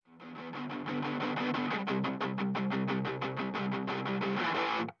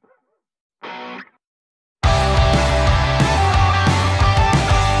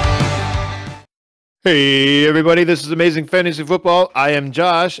Hey everybody, this is Amazing Fantasy Football. I am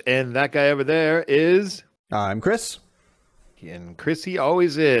Josh, and that guy over there is, I'm Chris. and Chris, he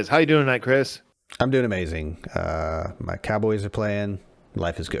always is. How you doing tonight, Chris? I'm doing amazing. My Cowboys are playing.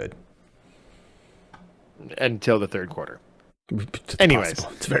 Life is good. Until the third quarter. It's Anyways,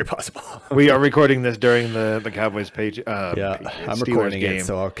 possible. It's very possible. we are recording this during the Cowboys Yeah, I'm Steelers recording game. it,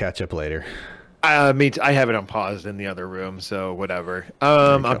 so I'll catch up later. I have it on pause in the other room, so whatever.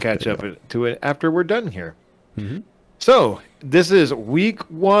 I'll catch up to it after we're done here. Mm-hmm. So this is week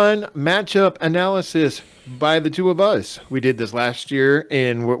one matchup analysis by the two of us. We did this last year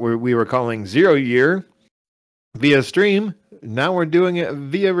in what we were calling 0 year via stream. Now we're doing it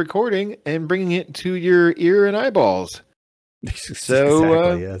via recording and bringing it to your ear and eyeballs. So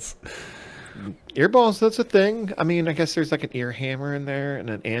exactly, yes. Earballs, that's a thing. I mean, I guess there's like an ear hammer in there and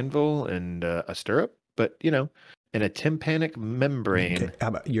an anvil and a stirrup, but and a tympanic membrane. Okay. How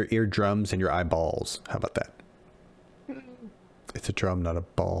about your eardrums and your eyeballs? How about that? It's a drum, not a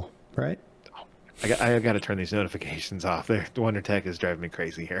ball, right? I got to turn these notifications off. The Wonder Tech is driving me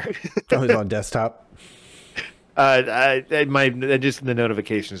crazy here. Oh, it's on desktop. The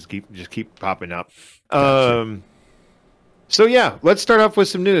notifications keep popping up. Gotcha. So yeah, let's start off with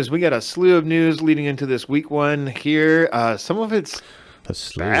some news. We got a slew of news leading into this week one here. Some of it's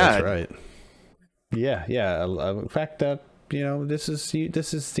That's right. Yeah. In fact, this is the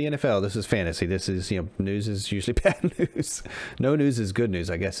NFL. This is fantasy. This is news is usually bad news. No news is good news,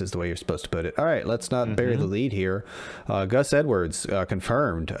 I guess, is the way you're supposed to put it. All right, let's not bury the lead here. Gus Edwards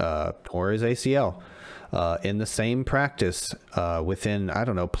confirmed tore his ACL. In the same practice, within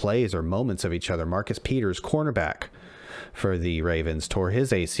plays or moments of each other, Marcus Peters, cornerback for the Ravens, tore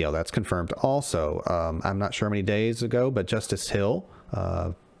his ACL. That's confirmed also. I'm not sure how many days ago, but Justice Hill,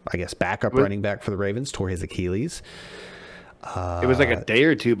 I guess backup running back for the Ravens, tore his Achilles. It was like a day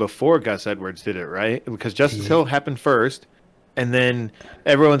or two before Gus Edwards did it, right? Because Justice Hill happened first, and then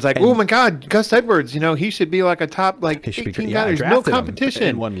everyone's like, "Oh my God, Gus Edwards! He should be like a top 18 guy. There's no competition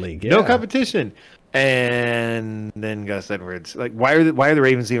in one league. Yeah. No competition." And then Gus Edwards, why are the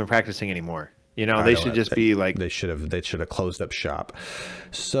Ravens even practicing anymore? They should just be like they should have closed up shop.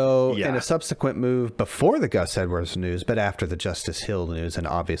 So yeah. In a subsequent move before the Gus Edwards news, but after the Justice Hill news, and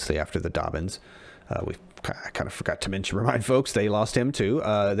obviously after the Dobbins, I kind of forgot to remind folks they lost him too.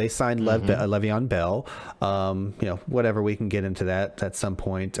 They signed Le'Veon Bell. Whatever, we can get into that at some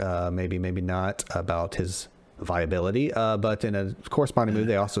point. Maybe not about his viability, but in a corresponding move,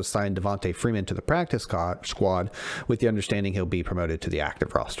 they also signed Devontae Freeman to the practice squad with the understanding he'll be promoted to the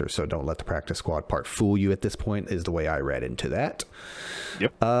active roster. So don't let the practice squad part fool you at this point, is the way I read into that.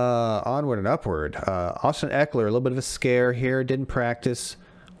 Yep. Onward and upward. Austin Eckler, a little bit of a scare here, didn't practice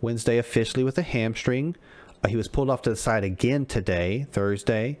Wednesday officially with a hamstring. He was pulled off to the side again today,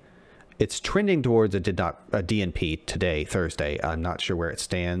 Thursday. It's trending towards a DNP today, Thursday. I'm not sure where it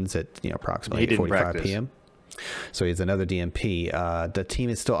stands at approximately 8:45 p.m. So he's another DNP. The team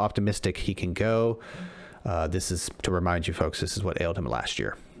is still optimistic he can go. This is to remind you folks, this is what ailed him last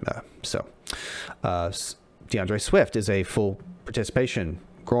year. DeAndre Swift is a full participation.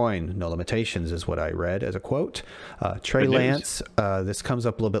 Groin, no limitations is what I read as a quote. Trey Lance, this comes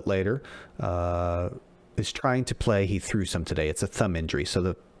up a little bit later, is trying to play. He threw some today. It's a thumb injury. So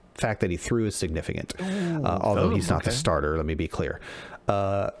the fact that he threw is significant, although he's not the starter. Let me be clear.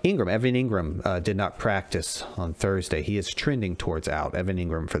 Evan Ingram did not practice on Thursday. He is trending towards out. Evan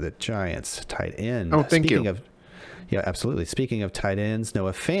Ingram for the Giants, tight end. Oh, thank you. Yeah, absolutely. Speaking of tight ends,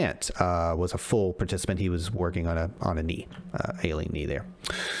 Noah Fant was a full participant. He was working on a knee, ailing knee there.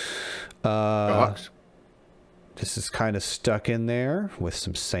 This is kind of stuck in there with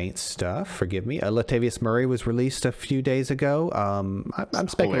some Saints stuff. Forgive me. Latavius Murray was released a few days ago. I'm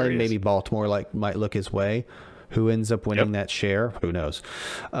speculating maybe Baltimore might look his way. Who ends up winning that share? Who knows?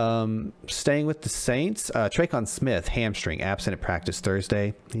 Staying with the Saints, Traquan Smith, hamstring, absent at practice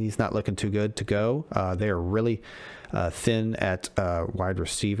Thursday. He's not looking too good to go. They are really thin at wide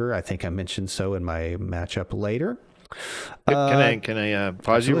receiver. I think I mentioned so in my matchup later. Can I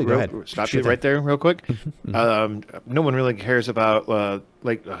pause you? Stop you right there real quick. No one really cares about oh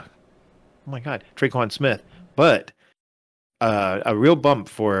my God, Traquan Smith, but a real bump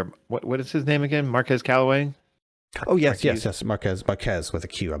for what is his name again? Marquez Callaway. Oh yes. Marquez with a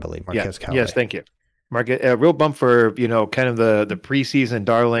Q, I believe. Marquez Callaway. Yes, thank you. A real bump for kind of the preseason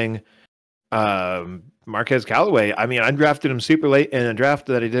darling, Marquez Callaway. I mean, I drafted him super late in a draft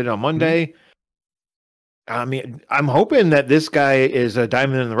that I did on Monday. I mean, I'm hoping that this guy is a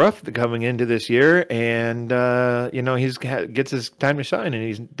diamond in the rough coming into this year, and he gets his time to shine, and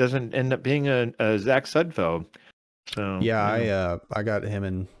he doesn't end up being a Zach Sudfeld. So yeah, I got him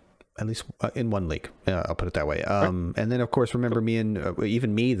in at least in one league. I'll put it that way. And then, of course, remember me and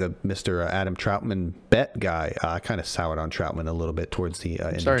even me, the Mr. Adam Troutman bet guy. I kind of soured on Troutman a little bit towards the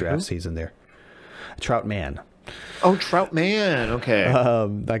end of draft season there. Troutman. Oh, Troutman. Okay.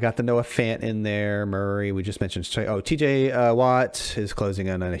 I got the Noah Fant in there. Murray. We just mentioned. TJ Watt is closing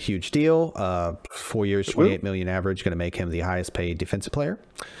on a huge deal. 4 years, $28 million average. Going to make him the highest paid defensive player.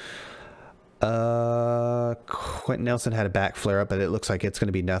 Quentin Nelson had a back flare up, but it looks like it's going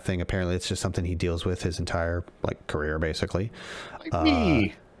to be nothing. Apparently, it's just something he deals with his entire career, basically. Like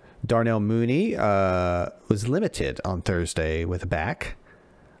me. Darnell Mooney was limited on Thursday with a back.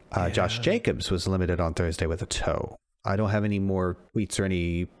 Josh Jacobs was limited on Thursday with a toe. I don't have any more tweets or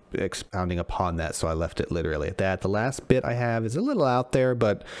any expounding upon that, so I left it literally at that. The last bit I have is a little out there,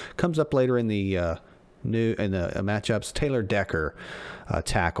 but comes up later in the matchups. Taylor Decker,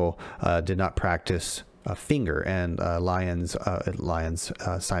 tackle, did not practice a finger, and Lions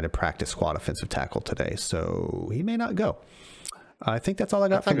signed a practice squad offensive tackle today, so he may not go. I think that's all I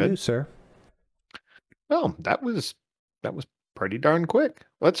got for you, sir. Well, that was pretty darn quick.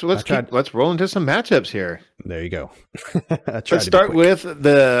 Let's roll into some matchups here. There you go. Let's start with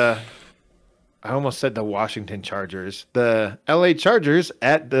I almost said the Washington Chargers. The LA Chargers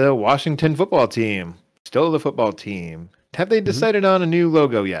at the Washington football team. Still the football team. Have they decided on a new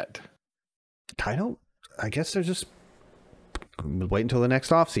logo yet? I guess they're just waiting until the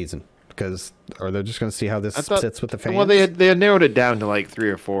next offseason. Or they're just going to see how this sits with the fans. Well, they had narrowed it down to like 3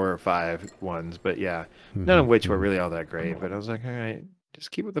 or 4 or 5 ones, but yeah, none of which were really all that great. But I was like, all right,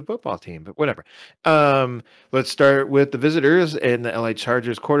 just keep with the football team. But whatever. Let's start with the visitors and the LA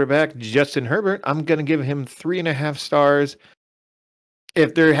Chargers quarterback Justin Herbert. I'm going to give him 3.5 stars.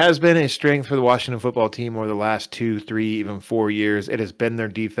 If there has been a strength for the Washington football team over the last 2, 3, even 4 years, it has been their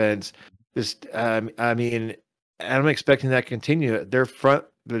defense. I mean, I'm expecting that to continue.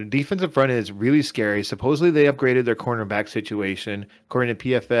 The defensive front is really scary. Supposedly they upgraded their cornerback situation. According to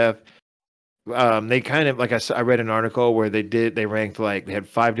PFF, they kind of, like I read an article where they ranked they had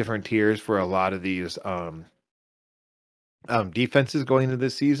 5 different tiers for a lot of these defenses going into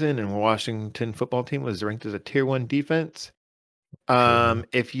this season, and Washington football team was ranked as a tier 1 defense.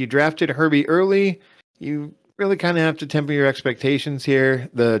 If you drafted Herbie early, you really kind of have to temper your expectations here.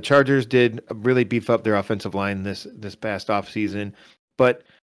 The Chargers did really beef up their offensive line this past offseason, but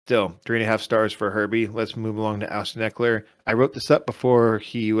still 3.5 stars for Herbie. Let's move along to Austin Eckler. I wrote this up before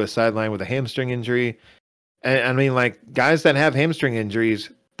he was sidelined with a hamstring injury. And I mean, guys that have hamstring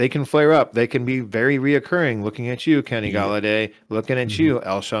injuries, they can flare up. They can be very reoccurring. Looking at you, Kenny Golladay. Looking at you,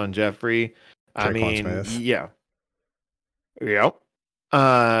 Alshon Jeffrey. Smith. Yeah. Yep.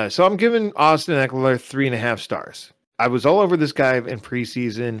 So I'm giving Austin Eckler 3.5 stars. I was all over this guy in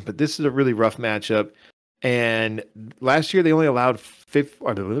preseason, but this is a really rough matchup. And last year they only allowed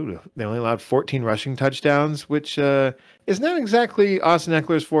 14 rushing touchdowns, which is not exactly Austin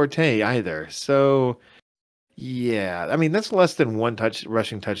Eckler's forte either. So yeah, I mean that's less than 1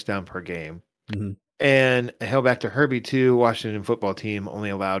 rushing touchdown per game. And held back to Herbie too. Washington football team only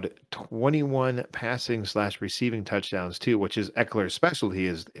allowed 21 passing/receiving touchdowns too, which is Eckler's specialty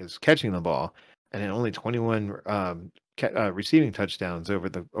is catching the ball, and then only 21 receiving touchdowns over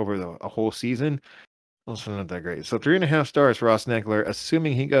a whole season. Also not that great. So 3.5 stars for Austin Eckler,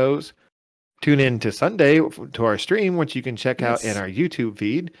 assuming he goes. Tune in to Sunday to our stream, which you can check out in our YouTube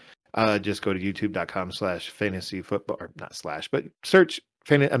feed. Just go to youtube.com/fantasy football, or not slash, but search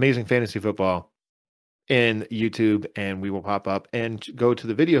Amazing Fantasy Football in YouTube, and we will pop up and go to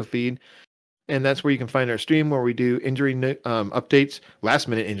the video feed. And that's where you can find our stream where we do injury updates, last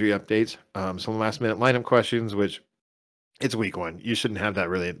minute injury updates, some last minute lineup questions, which it's week 1. You shouldn't have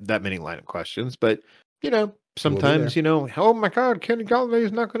that many lineup questions, but sometimes, oh my God, Kenny Golladay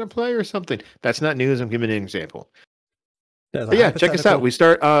is not going to play or something. That's not news. I'm giving an example. But yeah, check us out. We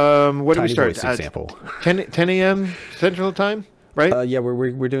start, what do we start? Example. 10 a.m. Central Time, right? Yeah,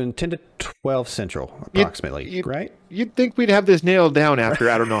 we're doing 10 to 12 Central, approximately, right? You'd think we'd have this nailed down after,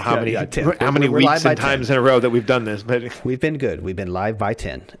 I don't know how many weeks and times in a row that we've done this. But we've been good. We've been live by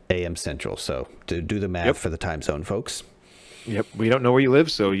 10 a.m. Central. So do the math for the time zone, folks. Yep. We don't know where you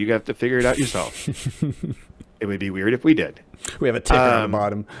live, so you have to figure it out yourself. It would be weird if we did. We have a ticker on the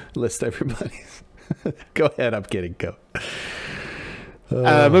bottom. List everybody. Go ahead. I'm kidding. Go.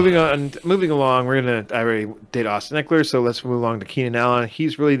 Moving along, I already did Austin Eckler, so let's move along to Keenan Allen.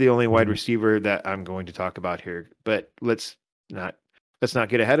 He's really the only wide receiver that I'm going to talk about here, but let's not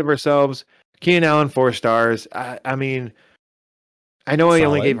get ahead of ourselves. Keenan Allen, 4 stars. I mean, I know I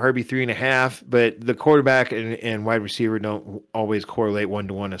only gave Herbie 3.5, but the quarterback and wide receiver don't always correlate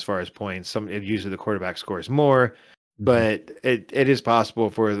 1-to-1 as far as points. Usually the quarterback scores more. but it is possible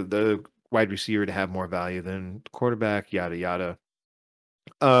for the wide receiver to have more value than quarterback, yada yada.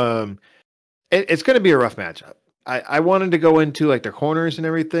 It's going to be a rough matchup. I wanted to go into like their corners and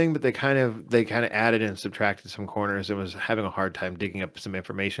everything, but they kind of added and subtracted some corners and was having a hard time digging up some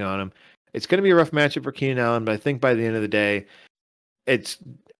information on them. It's going to be a rough matchup for Keenan Allen, but I think by the end of the day, it's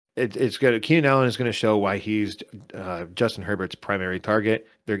good. Keenan Allen is going to show why he's Justin Herbert's primary target.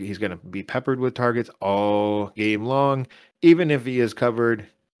 He's going to be peppered with targets all game long. Even if he is covered,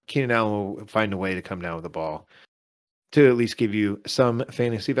 Keenan Allen will find a way to come down with the ball to at least give you some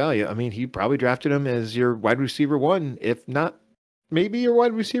fantasy value. I mean, he probably drafted him as your wide receiver 1, if not maybe your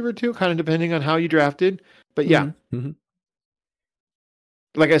wide receiver 2, kind of depending on how you drafted. But yeah,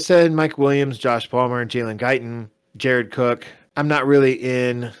 like I said, Mike Williams, Josh Palmer, Jalen Guyton, Jared Cook. I'm not really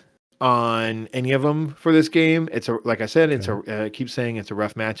in on any of them for this game. It's like I said, I keep saying it's a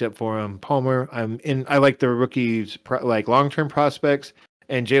rough matchup for him. Palmer, I like the rookies, like long-term prospects,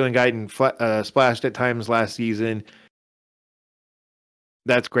 and Jalen Guyton splashed at times last season.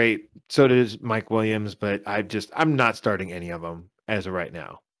 That's great. So does Mike Williams, but I'm not starting any of them as of right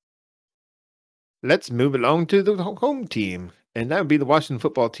now. Let's move along to the home team, and that would be the Washington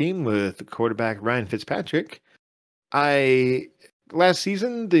football team with quarterback Ryan Fitzpatrick. Last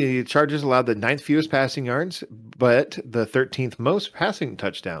season, the Chargers allowed the 9th fewest passing yards, but the 13th most passing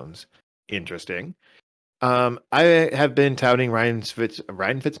touchdowns. Interesting. I have been touting Ryan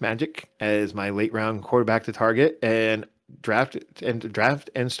Fitzmagic as my late round quarterback to target and draft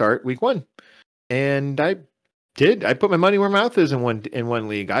and start week 1. And I did. I put my money where my mouth is in one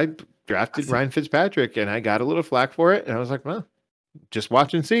league. I drafted Ryan Fitzpatrick and I got a little flack for it. And I was like, well, just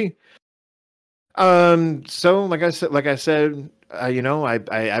watch and see. So like I said, I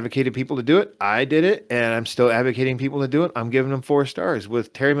advocated people to do it. I did it, and I'm still advocating people to do it. I'm giving them 4 stars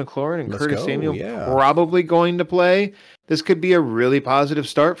with Terry McLaurin and Curtis Samuel probably going to play. This could be a really positive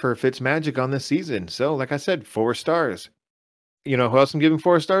start for Fitzmagic on this season. So like I said, 4 stars. You know who else I'm giving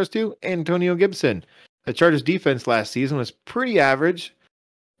 4 stars to? Antonio Gibson. The Chargers defense last season was pretty average.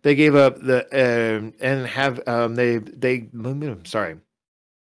 They gave up sorry.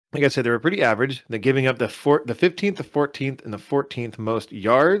 Like I said, they were pretty average. They're giving up the 15th, the 14th, and the 14th most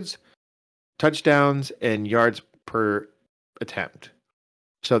yards, touchdowns, and yards per attempt.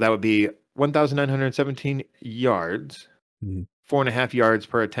 So that would be 1,917 yards, 4.5 yards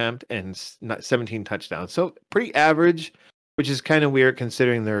per attempt, and 17 touchdowns. So pretty average, which is kind of weird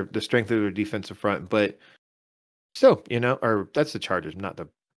considering the strength of their defensive front. But still, or that's the Chargers, not the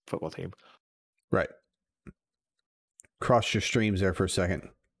football team. Right. Cross your streams there for a second.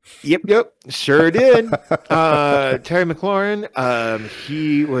 Yep, sure did. Terry McLaurin,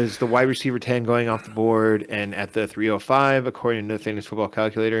 he was the wide receiver 10 going off the board and at the 305, according to the Fantasy Football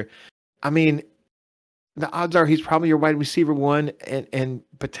Calculator. I mean, the odds are he's probably your wide receiver 1 and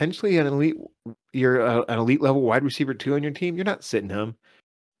potentially an elite level wide receiver 2 on your team. You're not sitting him.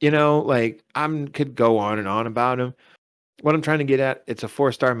 Could go on and on about him. What I'm trying to get at, it's a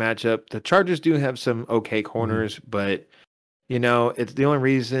 4-star matchup. The Chargers do have some okay corners, but it's the only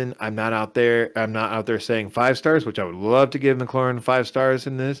reason I'm not out there saying 5 stars, which I would love to give McLaurin 5 stars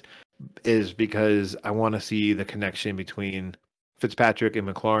in this, is because I want to see the connection between Fitzpatrick and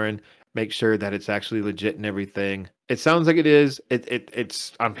McLaurin, make sure that it's actually legit and everything. It sounds like it is.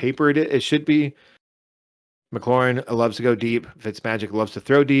 It's on paper, it should be. McLaurin loves to go deep. Fitzmagic loves to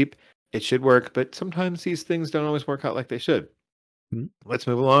throw deep. It should work, but sometimes these things don't always work out like they should. Let's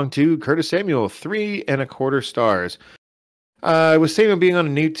move along to Curtis Samuel, 3.25 stars. With Samuel being on a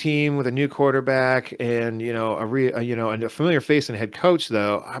new team with a new quarterback and a familiar face and head coach,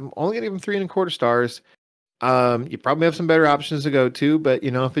 though, I'm only going to give him 3.25 stars. You probably have some better options to go to, but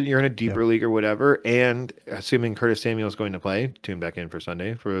if you're in a deeper league or whatever, and assuming Curtis Samuel is going to play, tune back in for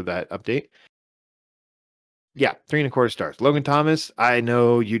Sunday for that update. Yeah, 3.25 stars. Logan Thomas, I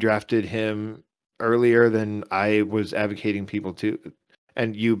know you drafted him earlier than I was advocating people to,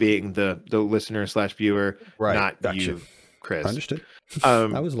 and you being the listener/viewer, right? Not gotcha. You. Chris. Understood. I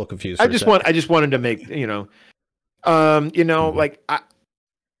was a little confused. I just wanted to make like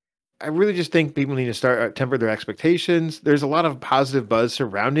I really just think people need to start temper their expectations. There's a lot of positive buzz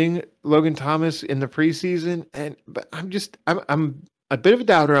surrounding Logan Thomas in the preseason, but I'm a bit of a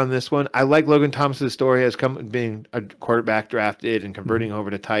doubter on this one. I like Logan Thomas's story as being a quarterback drafted and converting over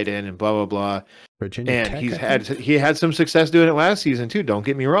to tight end and blah blah blah. Virginia and Tech, he had some success doing it last season too. Don't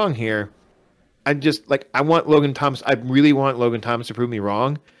get me wrong here. I want Logan Thomas. I really want Logan Thomas to prove me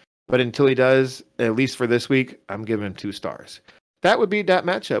wrong, but until he does, at least for this week, I'm giving him 2 stars. That would be that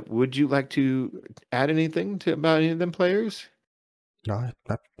matchup. Would you like to add anything about any of them players? No,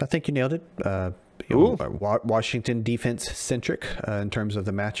 I think you nailed it. Washington defense centric in terms of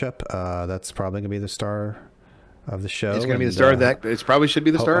the matchup. That's probably going to be the star of the show. It's going to be the star of that. It probably should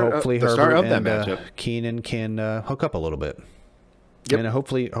be the star. Hopefully, the Herbert star of and that matchup. Keenan can hook up a little bit. Yep. And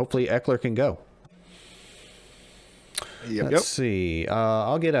hopefully Eckler can go. Let's see.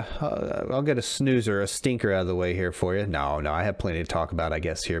 I'll get a snoozer, a stinker out of the way here for you. No, I have plenty to talk about, I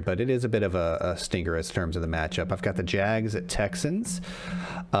guess, here, but it is a bit of a stinker in terms of the matchup. I've got the Jags at Texans.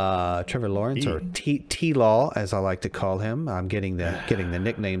 Trevor Lawrence, or T-Law, as I like to call him. I'm getting the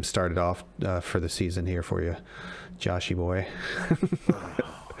nickname started off for the season here for you, Joshy boy.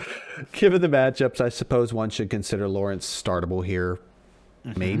 Given the matchups, I suppose one should consider Lawrence startable here.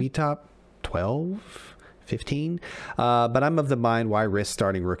 Maybe top 12. 15, but I'm of the mind, why risk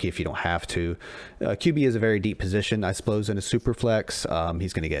starting rookie if you don't have to? QB is a very deep position, I suppose, in a super flex.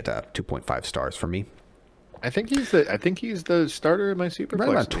 He's going to get 2.5 stars from me. I think he's the starter in my super flex.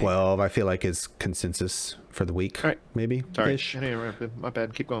 Right around 12, I feel like, is consensus for the week. All right. Maybe. Sorry, my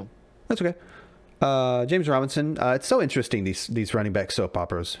bad. Keep going. That's okay. James Robinson. It's so interesting, these running back soap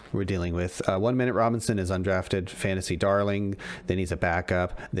operas we're dealing with. 1 minute Robinson is undrafted fantasy darling, then he's a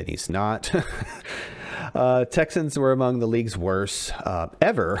backup, then he's not. Texans were among the league's worst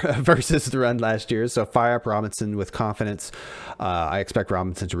ever versus the run last year, so fire up Robinson with confidence. I expect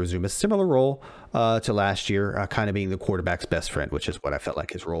Robinson to resume a similar role to last year, kind of being the quarterback's best friend, which is what I felt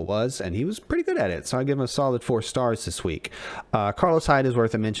like his role was, and he was pretty good at it, so I give him a solid 4 stars this week. Carlos Hyde is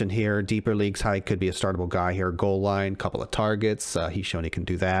worth a mention here. Deeper leagues, Hyde could be a startable guy here. Goal line, couple of targets. He's shown he can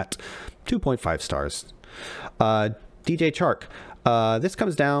do that. 2.5 stars. DJ Chark. This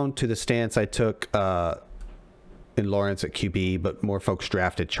comes down to the stance I took in Lawrence at QB, but more folks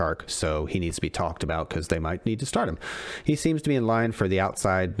drafted Chark, so he needs to be talked about because they might need to start him. He seems to be in line for the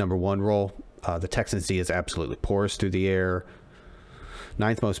outside number 1 role. The Texans D is absolutely porous through the air.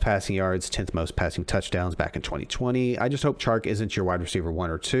 9th most passing yards, 10th most passing touchdowns back in 2020. I just hope Chark isn't your wide receiver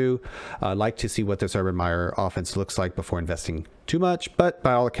 1 or 2. I'd like to see what this Urban Meyer offense looks like before investing too much, but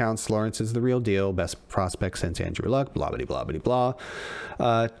by all accounts, Lawrence is the real deal. Best prospect since Andrew Luck, blah, blah, blah, blah,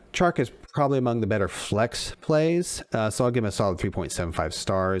 blah. Chark is probably among the better flex plays, so I'll give him a solid 3.75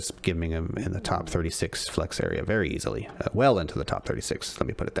 stars, giving him in the top 36 flex area very easily. Well into the top 36, let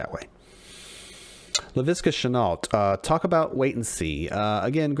me put it that way. Laviska Shenault, talk about wait and see.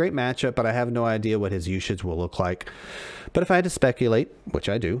 Again, great matchup, but I have no idea what his usage will look like. But if I had to speculate, which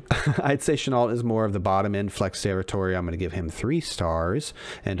I do, I'd say Shenault is more of the bottom end flex territory. I'm going to give him 3 stars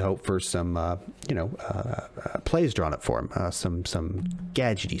and hope for some, plays drawn up for him. Some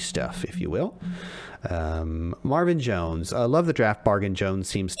gadgety stuff, if you will. Marvin Jones. Love the draft bargain Jones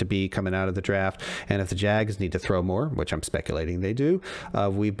seems to be coming out of the draft. And if the Jags need to throw more, which I'm speculating they do,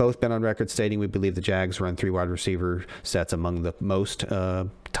 we've both been on record stating we believe the Jags run 3 wide receiver sets among the most,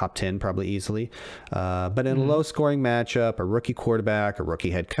 top 10 probably easily. But in a low scoring matchup, a rookie quarterback, a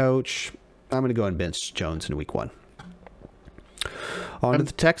rookie head coach, I'm going to go and bench Jones in week 1. On to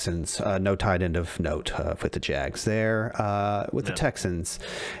the Texans. No tight end of note with the Jags there. The Texans,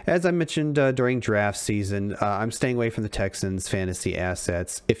 as I mentioned during draft season, I'm staying away from the Texans' fantasy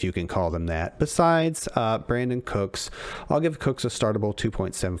assets, if you can call them that. Besides Brandon Cooks, I'll give Cooks a startable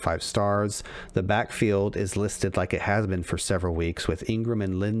 2.75 stars. The backfield is listed like it has been for several weeks, with Ingram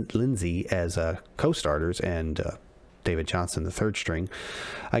and Lindsey as co-starters and David Johnson, the 3rd string.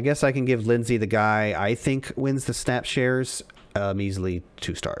 I guess I can give Lindsey, the guy I think wins the snap shares, easily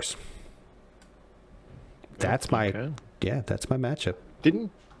 2 stars. That's my matchup.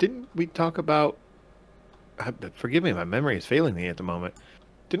 Didn't we talk about? Forgive me, my memory is failing me at the moment.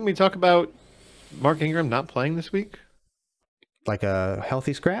 Didn't we talk about Mark Ingram not playing this week? Like a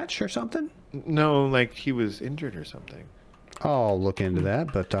healthy scratch or something? No, like he was injured or something. I'll look into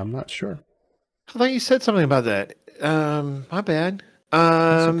that, but I'm not sure. I thought you said something about that. My bad.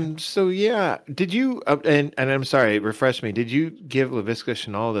 Okay. So yeah, did you and I'm sorry, refresh me. Did you give Laviska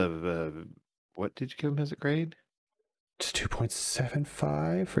Shenault what did you give him as a grade? It's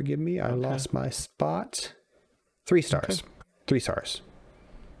 2.75. Forgive me, I lost my spot. 3 stars. Okay. 3 stars.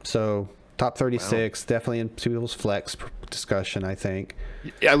 So top 36, definitely in people's flex discussion, I think.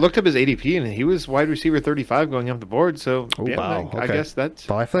 Yeah, I looked up his ADP and he was wide receiver 35 going up the board. So I guess that's.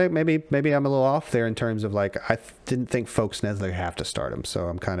 Well, I feel like maybe I'm a little off there in terms of like I didn't think folks necessarily have to start him, so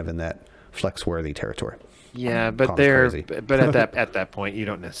I'm kind of in that flex worthy territory. Yeah, but at that point you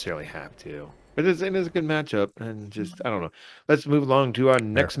don't necessarily have to. But it is a good matchup, and just I don't know. Let's move along to our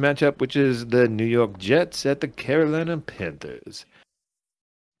next matchup, which is the New York Jets at the Carolina Panthers.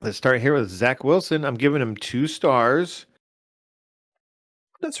 Let's start here with Zach Wilson. I'm giving him 2 stars.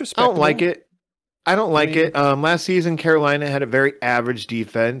 That's respectable. I don't like it. I don't like it. Last season, Carolina had a very average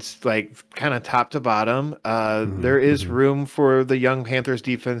defense, like kind of top to bottom. There is room for the young Panthers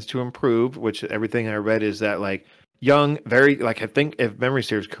defense to improve, which everything I read is that like young, very like I think if memory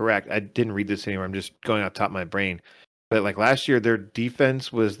serves correct, I didn't read this anywhere. I'm just going off top of my brain, but like last year, their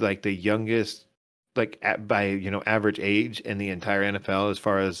defense was like the youngest, like by average age in the entire NFL as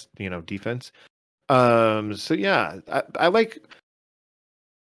far as defense. So yeah, I like.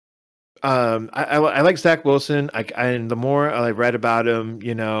 I like Zach Wilson. And the more I read about him,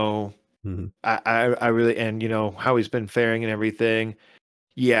 I really, and how he's been faring and everything.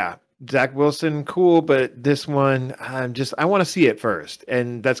 Yeah, Zach Wilson, cool, but this one, I want to see it first,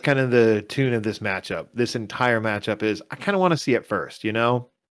 and that's kind of the tune of this matchup. This entire matchup is I kind of want to see it first, Yeah,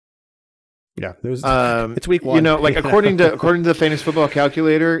 it's week one. According to the Fantasy Football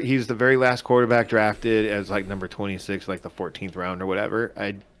Calculator, he's the very last quarterback drafted as like number 26, like the 14th round or whatever.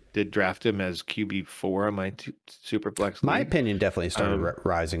 I did draft him as QB4 on my Superflex league. My opinion definitely started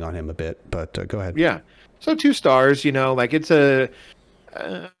rising on him a bit, but go ahead. Yeah, so 2 stars. It's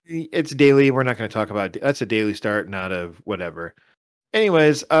daily. We're not going to talk about that's a daily start, not a whatever.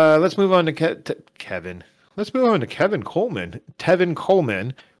 Anyways, let's move on to Kevin. Let's move on to Kevin Coleman. Tevin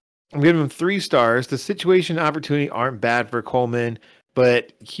Coleman. I'm giving him 3 stars. The situation and opportunity aren't bad for Coleman,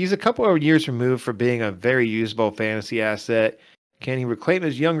 but he's a couple of years removed from being a very usable fantasy asset. Can he reclaim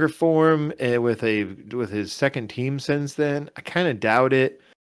his younger form with his second team since then? I kind of doubt it.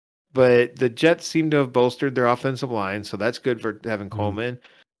 But the Jets seem to have bolstered their offensive line, so that's good for Tevin Coleman.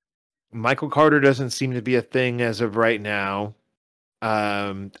 Michael Carter doesn't seem to be a thing as of right now.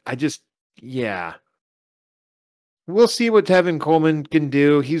 We'll see what Tevin Coleman can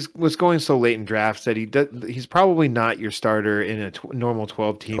do. He was going so late in drafts that he's probably not your starter in a normal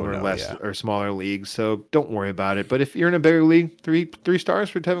 12-team or smaller league, so don't worry about it. But if you're in a bigger league, three stars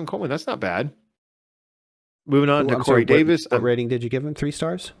for Tevin Coleman, that's not bad. Moving on to Corey Davis. What rating did you give him? 3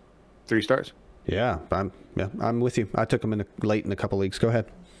 stars? 3 stars. Yeah, I'm with you. I took him late in a couple leagues. Go ahead.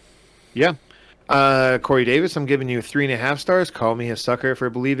 Yeah. Corey Davis, I'm giving you 3.5 stars. Call me a sucker for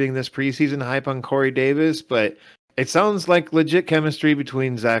believing this preseason hype on Corey Davis, but it sounds like legit chemistry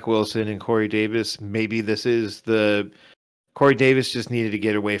between Zach Wilson and Corey Davis. Maybe this is Corey Davis just needed to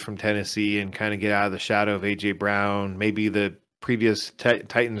get away from Tennessee and kind of get out of the shadow of A.J. Brown. Maybe the previous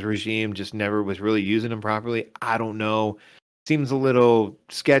Titans regime just never was really using him properly. I don't know. Seems a little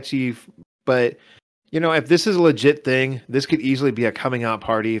sketchy, but if this is a legit thing, this could easily be a coming out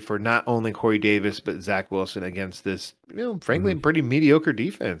party for not only Corey Davis, but Zach Wilson against this, frankly, pretty mediocre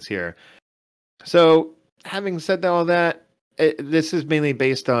defense here. So, having said all that, this is mainly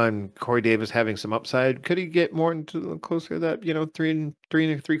based on Corey Davis having some upside. Could he get more into closer to that, 3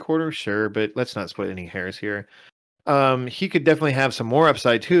 3/4? Sure, but let's not split any hairs here. He could definitely have some more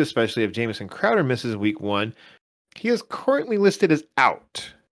upside too, especially if Jamison Crowder misses week 1. He is currently listed as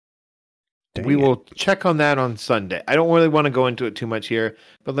out. We will check on that on Sunday. I don't really want to go into it too much here,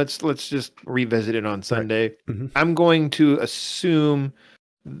 but let's just revisit it on Sunday. Right. Mm-hmm. I'm going to assume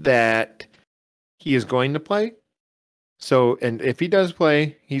that he is going to play. So, and if he does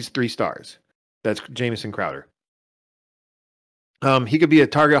play, he's 3 stars. That's Jamison Crowder. He could be a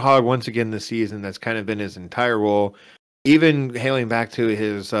target hog once again this season. That's kind of been his entire role, even hailing back to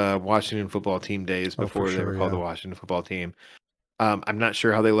his Washington football team days before they were called the Washington football team. I'm not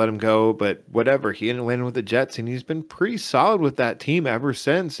sure how they let him go, but whatever. He ended up landing with the Jets, and he's been pretty solid with that team ever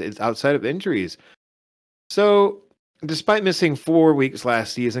since. It's outside of injuries. So, despite missing 4 weeks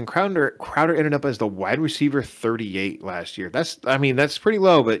last season, Crowder ended up as the wide receiver 38 last year. That's pretty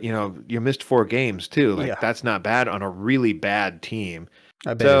low, but you missed 4 games too. That's not bad on a really bad team.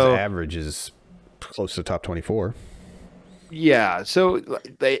 I bet his average is close to top 24. Yeah. So,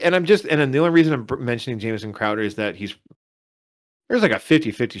 and the only reason I'm mentioning Jamison Crowder is that there's like a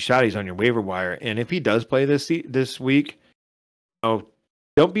 50-50 shot he's on your waiver wire, and if he does play this week,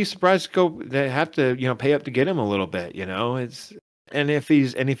 don't be surprised to have to pay up to get him a little bit. If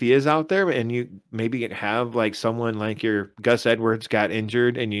he is out there, and you maybe have like someone like your Gus Edwards got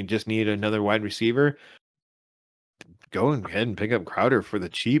injured, and you just need another wide receiver, go ahead and pick up Crowder for the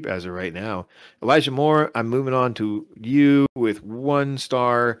cheap as of right now. Elijah Moore, I'm moving on to you with 1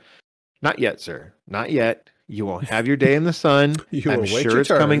 star. Not yet, sir. Not yet. You won't have your day in the sun. I'm sure it's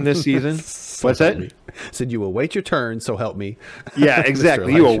coming this season. What's that? Said you will wait your turn, so help me. Yeah,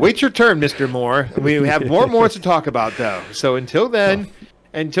 exactly. You will wait your turn, Mr. Moore. We have more to talk about, though. So until then,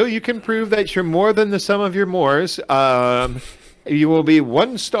 until you can prove that you're more than the sum of your mores, you will be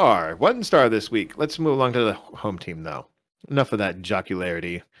 1 star. 1 star this week. Let's move along to the home team, though. Enough of that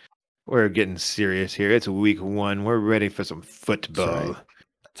jocularity. We're getting serious here. It's week 1. We're ready for some football.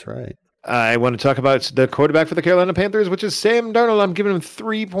 That's right. I want to talk about the quarterback for the Carolina Panthers, which is Sam Darnold. I'm giving him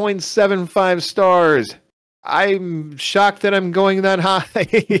 3.75 stars. I'm shocked that I'm going that high.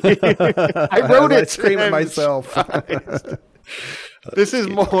 I wrote it. Screaming myself. This is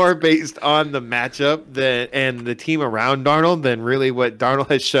more based on the matchup and the team around Darnold than really what Darnold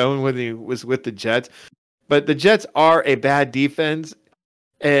has shown when he was with the Jets. But the Jets are a bad defense,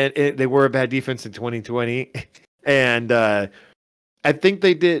 and they were a bad defense in 2020. And I think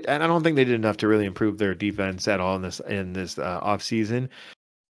they did, and I don't think they did enough to really improve their defense at all in this offseason.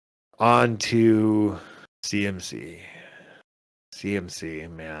 On to CMC.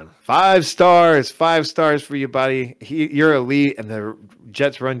 CMC, man. 5 stars. 5 stars for you, buddy. You're elite, and the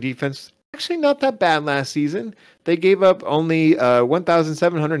Jets' run defense actually not that bad last season. They gave up only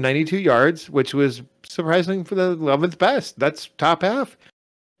 1,792 yards, which was surprising for the 11th best. That's top half.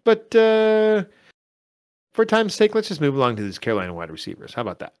 But for time's sake, let's just move along to these Carolina wide receivers. How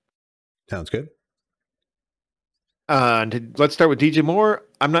about that? Sounds good. Let's start with DJ Moore.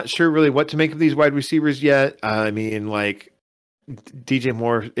 I'm not sure really what to make of these wide receivers yet. I mean, like, DJ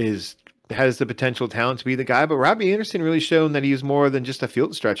Moore has the potential talent to be the guy, but Robbie Anderson really shown that he's more than just a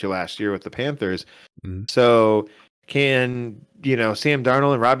field stretcher last year with the Panthers. Mm-hmm. So can, Sam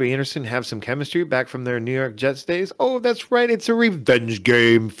Darnold and Robbie Anderson have some chemistry back from their New York Jets days? Oh, that's right. It's a revenge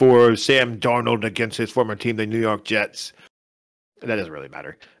game for Sam Darnold against his former team, the New York Jets. That doesn't really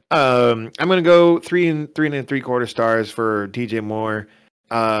matter. I'm going to go 3 3/4 stars for DJ Moore.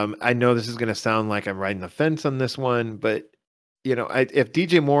 I know this is going to sound like I'm riding the fence on this one, but if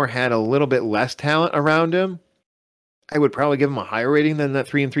DJ Moore had a little bit less talent around him, I would probably give him a higher rating than that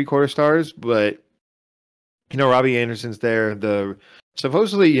 3 3/4 stars. But Robbie Anderson's there.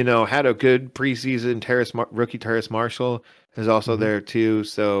 Supposedly, had a good preseason. Rookie Terrace Marshall is also there too.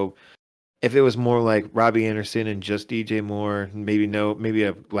 So if it was more like Robbie Anderson and just DJ Moore, maybe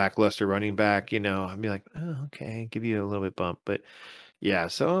a lackluster running back, I'd be like, oh, okay, give you a little bit bump. But yeah,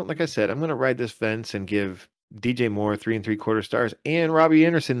 so like I said, I'm going to ride this fence and give DJ Moore 3 3/4 stars and Robbie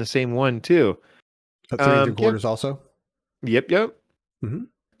Anderson the same one too. 3 3/4 also? Yep. Mm-hmm.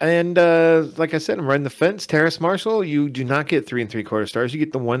 And like I said, I'm riding the fence. Terrace Marshall, you do not get 3 3/4 stars. You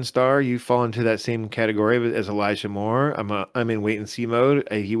get the 1 star. You fall into that same category as Elijah Moore. I'm in wait and see mode.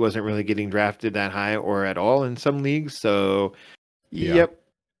 He wasn't really getting drafted that high or at all in some leagues. So, Yep.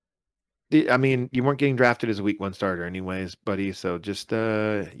 I mean, you weren't getting drafted as a week 1 starter anyways, buddy. So just,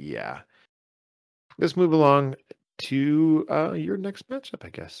 yeah. Let's move along to your next matchup, I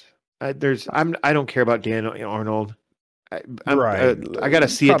guess. I don't care about Dan Arnold. Right. I got to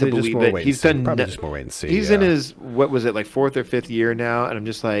see it to believe it. He's done. Probably just more wait and see. He's in his, what was it, like 4th or 5th year now, and I'm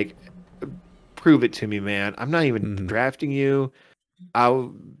just like, prove it to me, man. I'm not even drafting you.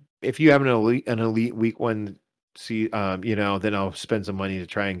 If you have an elite week 1, then I'll spend some money to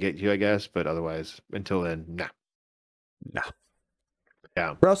try and get you, I guess. But otherwise, until then, nah.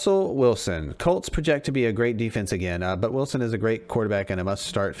 Yeah. Russell Wilson. Colts project to be a great defense again, but Wilson is a great quarterback and a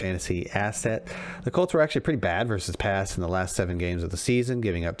must-start fantasy asset. The Colts were actually pretty bad versus pass in the last 7 games of the season,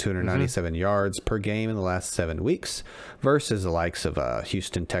 giving up 297 yards per game in the last 7 weeks versus the likes of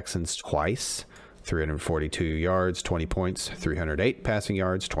Houston Texans twice, 342 yards, 20 points, 308 passing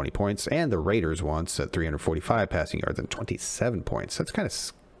yards, 20 points, and the Raiders once at 345 passing yards and 27 points. That's kind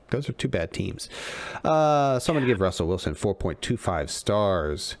of... Those are 2 bad teams. So I'm going to give Russell Wilson 4.25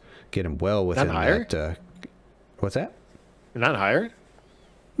 stars. Get him well within that. What's that? Not higher?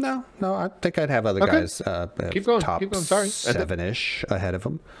 No. I think I'd have other guys keep going. Top keep going. Sorry. 7-ish ahead of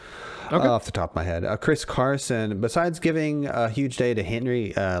him. Okay. Off the top of my head. Chris Carson, besides giving a huge day to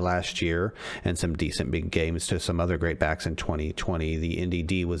Henry last year and some decent big games to some other great backs in 2020, the Indy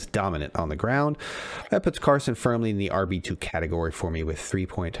D was dominant on the ground. That puts Carson firmly in the RB2 category for me with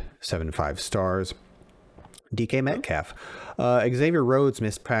 3.75 stars. DK Metcalf. Xavier Rhodes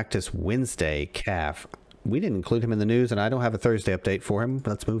missed practice Wednesday, calf. We didn't include him in the news, and I don't have a Thursday update for him.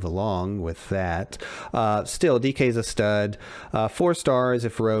 Let's move along with that. Still, DK's a stud. 4 stars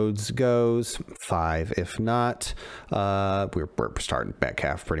if Rhodes goes. 5 if not. We're starting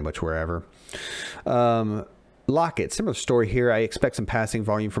Metcalf pretty much wherever. Lockett, similar story here. I expect some passing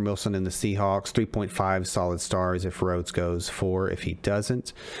volume from Wilson in the Seahawks. 3.5 solid stars if Rhodes goes. 4 if he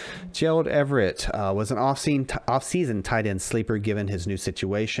doesn't. Gerald Everett was an off-season tight end sleeper given his new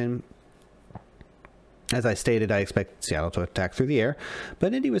situation. As I stated, I expect Seattle to attack through the air,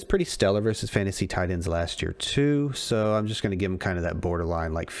 but Indy was pretty stellar versus fantasy tight ends last year too, so I'm just going to give him kind of that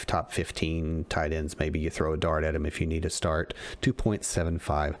borderline, like top 15 tight ends. Maybe you throw a dart at him if you need a start.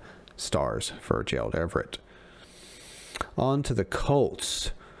 2.75 stars for Gerald Everett. On to the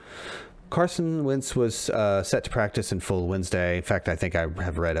Colts. Carson Wentz was set to practice in full Wednesday. In fact, I think I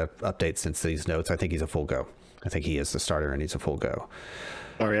have read an update since these notes. I think he's a full go. I think he is the starter and he's a full go.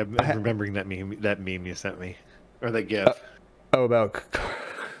 Sorry, I'm remembering that meme you sent me, or that GIF. About.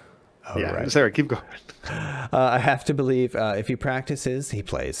 Yeah, right. Sorry, keep going. I have to believe if he practices, he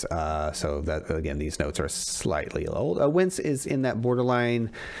plays. So that, again, these notes are slightly old. Wentz is in that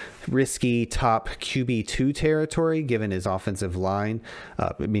borderline risky top QB2 territory, given his offensive line,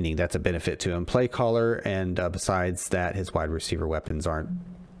 meaning that's a benefit to him. Play caller, and besides that, his wide receiver weapons aren't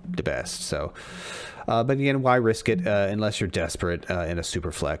the best. So, but again, why risk it unless you're desperate in a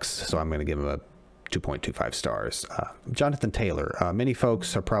super flex? So I'm going to give him a 2.25 stars. Jonathan Taylor. Many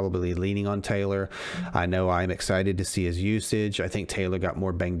folks are probably leaning on Taylor. I know I'm excited to see his usage. I think Taylor got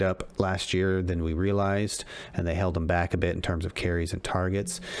more banged up last year than we realized, and they held him back a bit in terms of carries and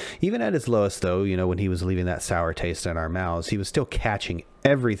targets. Even at his lowest, though, when he was leaving that sour taste in our mouths, he was still catching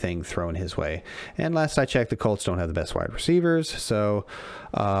everything thrown his way. And last I checked, the Colts don't have the best wide receivers, so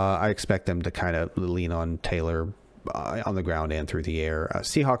I expect them to kind of lean on Taylor on the ground and through the air.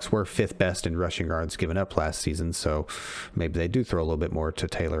 Seahawks were 5th best in rushing yards given up last season, so maybe they do throw a little bit more to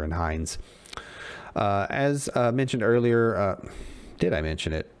Taylor and Hines. As mentioned earlier, did I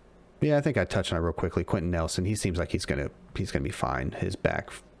mention it? Yeah, I think I touched on it real quickly. Quentin Nelson, he seems like he's gonna be fine. His back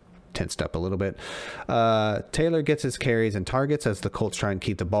tensed up a little bit. Taylor gets his carries and targets as the Colts try and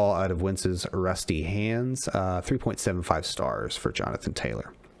keep the ball out of Wentz's rusty hands. 3.75 stars for Jonathan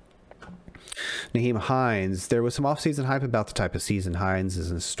Taylor. Nyheim Hines, there was some offseason hype about the type of season Hines is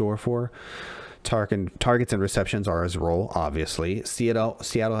in store for. Targets and receptions are his role, obviously. Seattle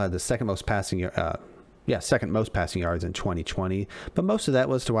had the second most passing yards in 2020, but most of that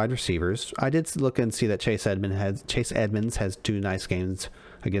was to wide receivers. I did look and see that Chase Edmonds has 2 nice games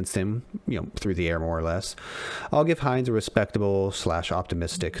against him, through the air more or less. I'll give Hines a respectable /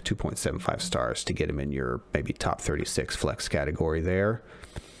 optimistic 2.75 stars to get him in your maybe top 36 flex category there.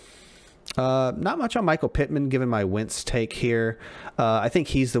 Not much on Michael Pittman, given my Wentz take here. I think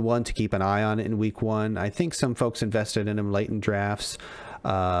he's the one to keep an eye on in week 1. I think some folks invested in him late in drafts.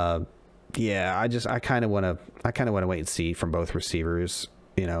 I kind of want to wait and see from both receivers.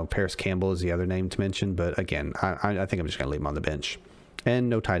 Paris Campbell is the other name to mention, but again, I think I'm just going to leave him on the bench. And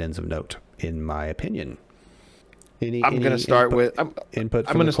no tight ends of note, in my opinion. I'm going to start with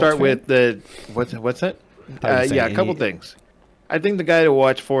the what's that? A couple things. I think the guy to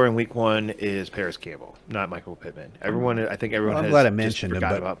watch for in week 1 is Paris Campbell, not Michael Pittman. Everyone has glad I mentioned him,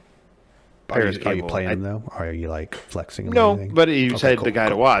 about Paris Campbell. Are you playing him though? Or are you flexing him? No, but you said the guy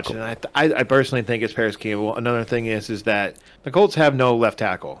to watch, cool. And I personally think it's Paris Campbell. Another thing is that the Colts have no left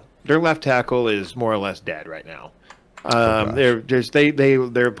tackle. Their left tackle is more or less dead right now. They're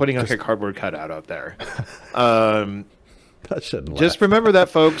putting a cardboard cutout out there. That shouldn't. Just remember that,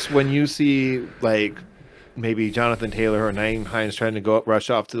 folks, when you see maybe Jonathan Taylor or Nyheim Hines trying to rush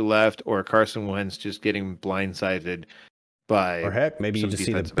off to the left, or Carson Wentz just getting blindsided by... Or heck, maybe you just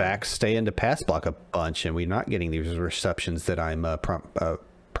see the back stay into pass block a bunch, and we're not getting these receptions that I'm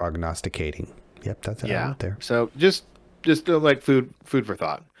prognosticating. Yep, that's out there. So just food for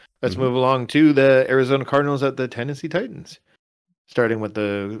thought. Let's move along to the Arizona Cardinals at the Tennessee Titans. Starting with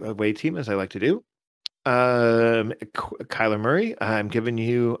the away team, as I like to do. Kyler Murray, I'm giving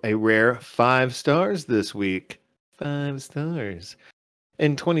you a rare 5 stars this week. 5 stars.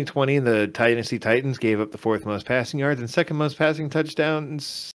 In 2020, the Tennessee Titans gave up the 4th most passing yards and 2nd most passing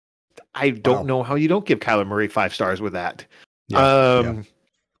touchdowns. I don't know how you don't give Kyler Murray 5 stars with that.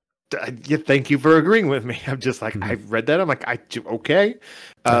 Thank you for agreeing with me. I'm just like, I read that. I'm like, okay.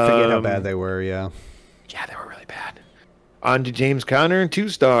 I forget how bad they were. Yeah, they were really bad. On to James Conner, 2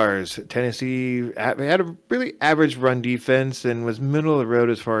 stars. Tennessee had a really average run defense and was middle of the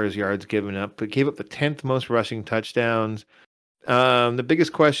road as far as yards given up, but gave up the 10th most rushing touchdowns. The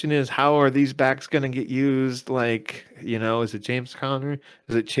biggest question is, how are these backs going to get used? Is it James Conner?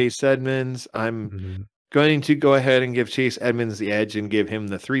 Is it Chase Edmonds? I'm going to go ahead and give Chase Edmonds the edge and give him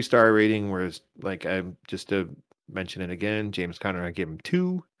the 3-star rating, whereas, I'm just to mention it again, James Conner, I give him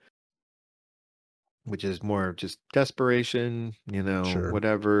 2. Which is more just desperation, sure.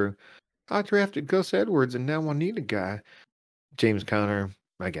 Whatever. I drafted Gus Edwards and now I need a guy. James Conner,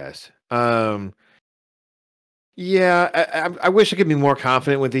 I guess. I wish I could be more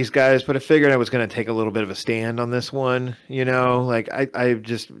confident with these guys, but I figured I was going to take a little bit of a stand on this one.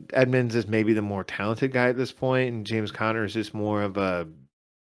 Edmonds is maybe the more talented guy at this point, and James Conner is just more of a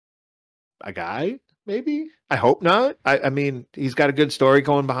guy. Maybe. I hope not. I mean, he's got a good story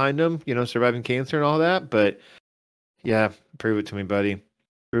going behind him, surviving cancer and all that. But yeah, prove it to me, buddy.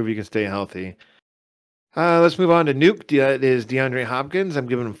 Prove you can stay healthy. Let's move on to Nuke. That is DeAndre Hopkins. I'm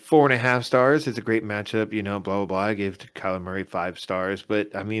giving him 4.5 stars. It's a great matchup, you know, blah, blah, blah. I gave Kyler Murray 5 stars,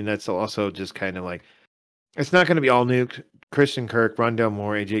 but I mean, that's also just kind of like, it's not going to be all Nuke. Christian Kirk, Rondell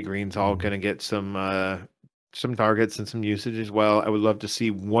Moore, AJ Green's all going to get some targets and some usage as well. I would love to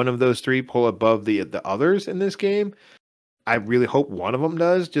see one of those three pull above the others in this game. I really hope one of them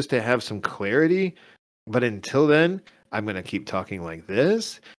does, just to have some clarity. But until then, I'm going to keep talking like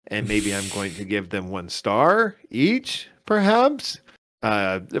this, and maybe I'm going to give them 1 star each, perhaps.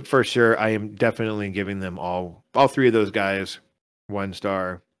 For sure, I am definitely giving them all three of those guys 1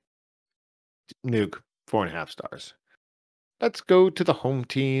 star. Nuke, 4.5 stars. Let's go to the home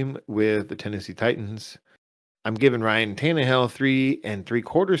team with the Tennessee Titans. I'm giving Ryan Tannehill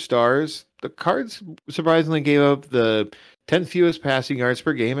 3.75 stars. The Cards surprisingly gave up the 10th fewest passing yards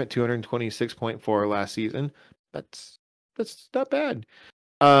per game at 226.4 last season. That's not bad.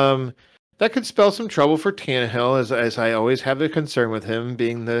 That could spell some trouble for Tannehill, as I always have a concern with him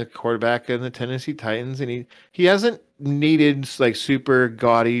being the quarterback in the Tennessee Titans, and he hasn't needed like super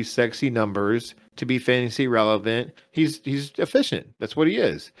gaudy, sexy numbers to be fantasy relevant. He's efficient. That's what he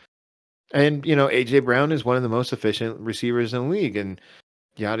is. And you know, AJ Brown is one of the most efficient receivers in the league, and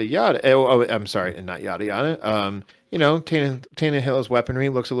yada yada. Oh, I'm sorry, and not yada yada. You know, Tannehill's weaponry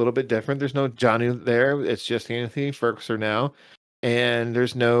looks a little bit different. There's no Jonnu there. It's just Anthony Firkser now. And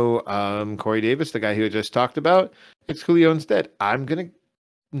there's no Corey Davis, the guy who I just talked about. It's Julio instead. I'm going to,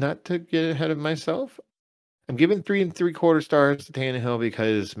 not to get ahead of myself, I'm giving 3.75 stars to Tannehill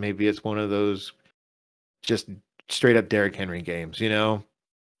because maybe it's one of those just straight up Derrick Henry games, you know?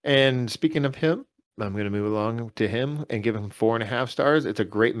 And speaking of him, I'm going to move along to him and give him 4.5 stars. It's a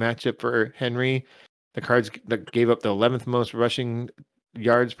great matchup for Henry. The Cards that gave up the 11th most rushing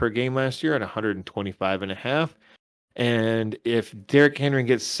yards per game last year at 125.5. And if Derrick Henry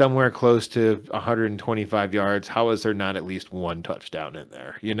gets somewhere close to 125 yards, how is there not at least 1 touchdown in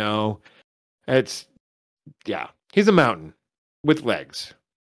there? You know, he's a mountain with legs,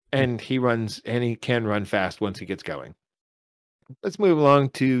 and he can run fast once he gets going. Let's move along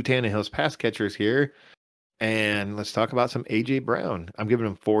to Tannehill's pass catchers here, and let's talk about some AJ Brown. I'm giving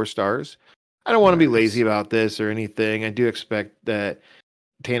him 4 stars. I don't want to be lazy about this or anything. I do expect that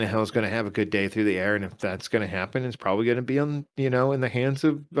Tannehill is going to have a good day through the air, and if that's going to happen, it's probably going to be in the hands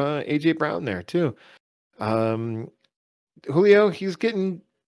of AJ Brown there too. Julio, he's getting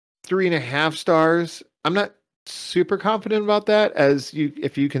 3.5 stars. I'm not super confident about that,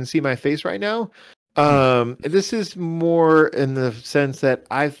 if you can see my face right now. This is more in the sense that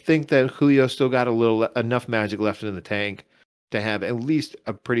I think that Julio still got enough magic left in the tank to have at least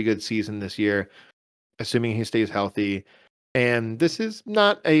a pretty good season this year, assuming he stays healthy. And this is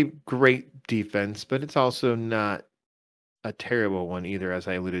not a great defense, but it's also not a terrible one either, as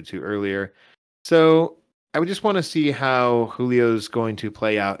I alluded to earlier. So I would just want to see how Julio's going to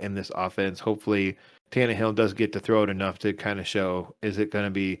play out in this offense. Hopefully, Tannehill does get to throw it enough to kind of show, is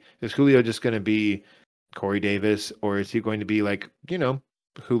Julio just going to be Corey Davis, or is he going to be like,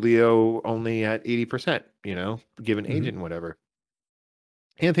 Julio only at 80%, given age and whatever.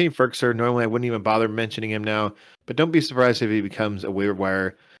 Anthony Firkser, normally I wouldn't even bother mentioning him now, but don't be surprised if he becomes a waiver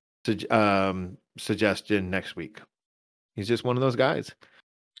wire suggestion next week. He's just one of those guys.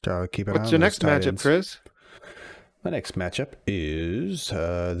 Keep an eye on What's your next matchup, Chris? My next matchup is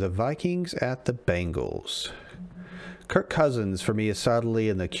the Vikings at the Bengals. Kirk Cousins, for me, is solidly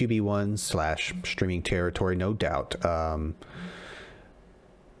in the QB1 / streaming territory, no doubt.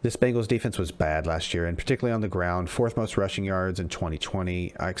 This Bengals defense was bad last year, and particularly on the ground, 4th most rushing yards in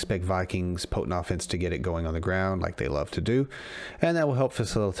 2020. I expect Vikings' potent offense to get it going on the ground like they love to do, and that will help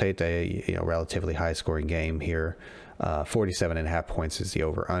facilitate a relatively high-scoring game here. 47.5 points is the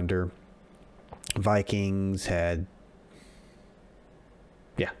over-under. Vikings had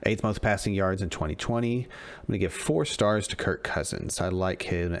 8th most passing yards in 2020. I'm going to give 4 stars to Kirk Cousins. I like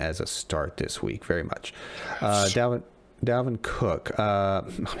him as a start this week very much. Dalvin Cook.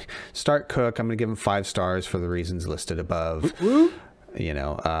 Start Cook. I'm going to give him 5 stars for the reasons listed above.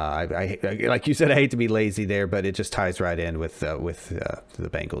 I like you said, I hate to be lazy there, but it just ties right in with the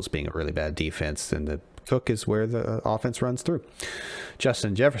Bengals being a really bad defense, and the Cook is where the offense runs through.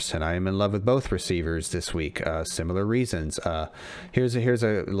 Justin Jefferson. I am in love with both receivers this week. Similar reasons. Here's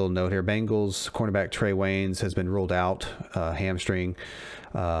a little note here. Bengals cornerback Trey Waynes has been ruled out. Hamstring.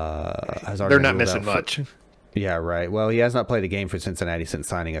 They're not missing much. Yeah, right. Well, he has not played a game for Cincinnati since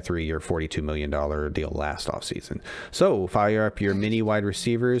signing a 3-year, $42 million deal last offseason. So fire up your mini wide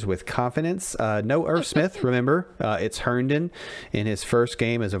receivers with confidence. No Irv Smith, remember. It's Herndon in his first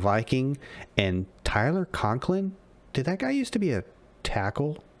game as a Viking. And Tyler Conklin, did that guy used to be a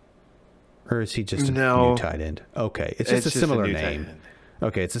tackle? Or is he just a new tight end? Okay, it's just a similar name.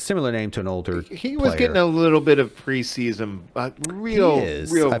 Okay, it's a similar name to an older. He was getting a little bit of preseason, real.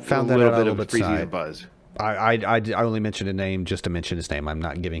 I found that out a little bit preseason buzz. I only mentioned a name just to mention his name. I'm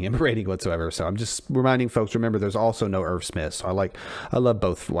not giving him a rating whatsoever. So I'm just reminding folks. Remember, there's also no Irv Smith. So I love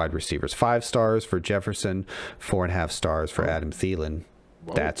both wide receivers. 5 stars for Jefferson, 4.5 stars for Adam Thielen.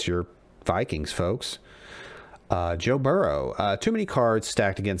 Whoa. That's your Vikings, folks. Joe Burrow. Too many cards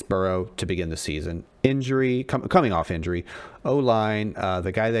stacked against Burrow to begin the season. Injury, coming off injury. O-line,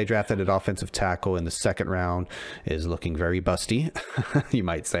 the guy they drafted at offensive tackle in the 2nd round is looking very busty, you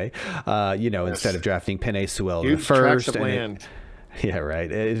might say. Instead of drafting Penei Sewell in the 1st. Yeah, right.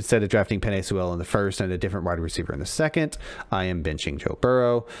 Instead of drafting Penei Sewell in the 1st and a different wide receiver in the 2nd, I am benching Joe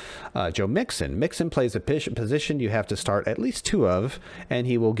Burrow. Joe Mixon. Mixon plays a position you have to start at least 2 of, and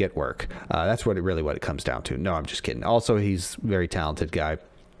he will get work. That's what it comes down to. No, I'm just kidding. Also, he's a very talented guy.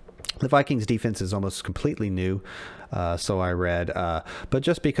 The Vikings defense is almost completely new, so I read. But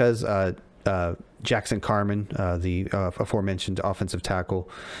just because Jackson Carman, the aforementioned offensive tackle,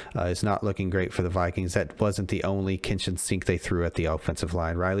 is not looking great for the Vikings. That wasn't the only kitchen sink they threw at the offensive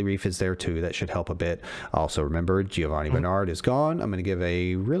line. Riley Reif is there too. That should help a bit. Also, remember, Giovanni Bernard is gone. I'm going to give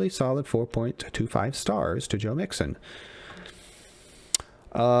a really solid 4.25 stars to Joe Mixon.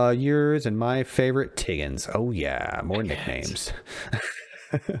 Yours and my favorite, Tiggins. Oh yeah, more nicknames.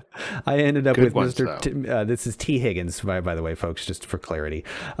 I ended up with Mr. This is T. Higgins, by the way, folks, just for clarity.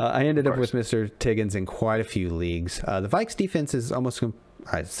 I ended up with Mr. Tiggins in quite a few leagues. The Vikes defense is almost...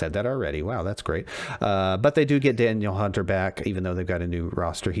 I said that already. Wow, that's great. But they do get Daniel Hunter back, even though they've got a new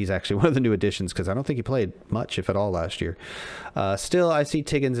roster. He's actually one of the new additions because I don't think he played much, if at all, last year. Still, I see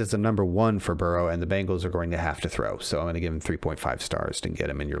Tiggins as the number 1 for Burrow, and the Bengals are going to have to throw. So I'm going to give him 3.5 stars to get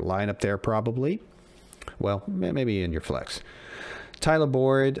him in your lineup there, probably. Well, maybe in your flex. Tyler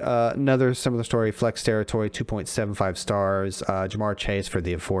Boyd, another similar story, flex territory, 2.75 stars. Jamar Chase for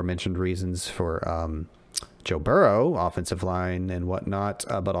the aforementioned reasons for Joe Burrow, offensive line and whatnot,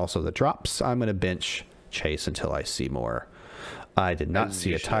 but also the drops. I'm going to bench Chase until I see more. I did not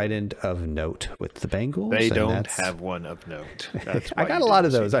see a tight end of note with the Bengals. They don't have one of note. That's I got a lot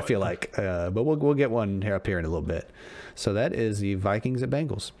of those, I feel like, but we'll get one here up here in a little bit. So that is the Vikings at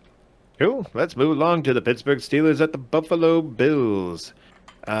Bengals. Cool. Let's move along to the Pittsburgh Steelers at the Buffalo Bills.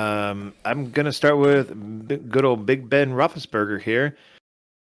 I'm going to start with good old Big Ben Roethlisberger here.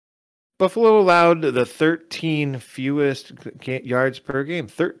 Buffalo allowed the 13 fewest yards per game.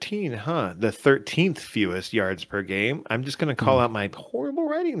 13, huh? The 13th fewest yards per game. I'm just going to call out my horrible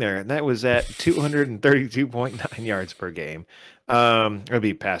writing there. And that was at 232.9 yards per game. It would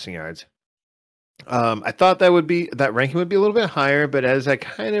be passing yards. I thought that ranking would be a little bit higher, but as I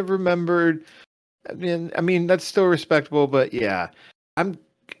kind of remembered, I mean that's still respectable, but yeah,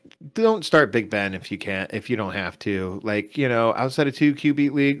 don't start Big Ben if you don't have to. Like, outside of 2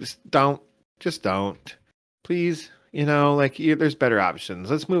 QB leagues, don't, please. There's better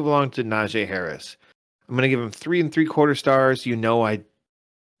options. Let's move along to Najee Harris. I'm gonna give him 3 3/4 stars. I'm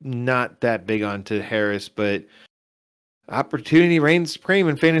not that big onto Harris, but opportunity reigns supreme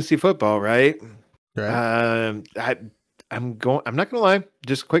in fantasy football, right? Right. I'm not gonna lie.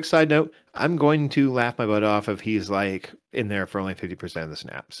 Just a quick side note. I'm going to laugh my butt off if he's like in there for only 50% of the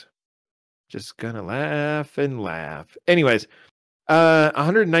snaps. Just gonna laugh and laugh. Anyways,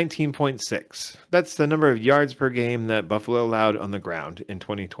 119.6. That's the number of yards per game that Buffalo allowed on the ground in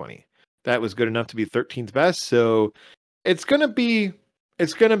 2020. That was good enough to be 13th best. So it's gonna be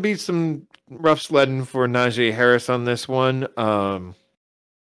some rough sledding for Najee Harris on this one.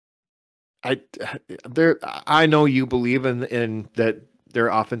 I know you believe in that their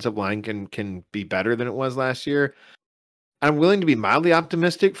offensive line can be better than it was last year. I'm willing to be mildly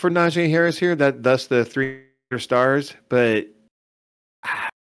optimistic for Najee Harris here, thus the 3 stars, but I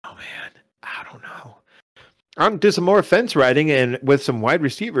don't know. I'm doing some more fence riding, and with some wide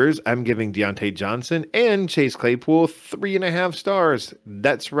receivers, I'm giving Deontay Johnson and Chase Claypool 3.5 stars.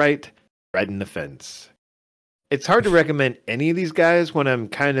 That's right, riding the fence. It's hard to recommend any of these guys when I'm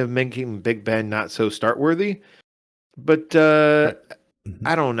kind of making Big Ben not so start worthy, but I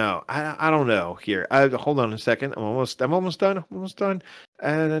don't know. I don't know here. Hold on a second. I'm almost done.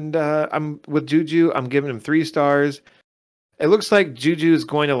 And I'm with Juju. I'm giving him 3 stars. It looks like Juju is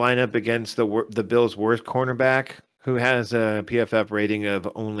going to line up against the Bills' worst cornerback, who has a PFF rating of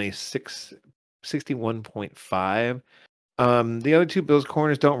only 61.5. The other 2 Bills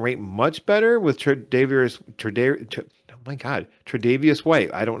corners don't rate much better with Tre'Davious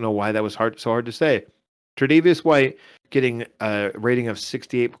White. I don't know why that was so hard to say. Tre'Davious White getting a rating of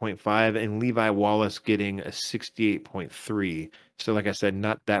 68.5 and Levi Wallace getting a 68.3. So like I said,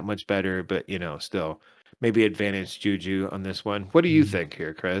 not that much better, but still maybe advantage Juju on this one. What do you think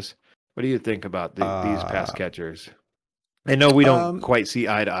here, Chris? What do you think about these pass catchers? I know we don't quite see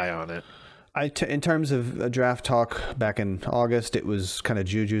eye to eye on it. In terms of draft talk back in August, it was kind of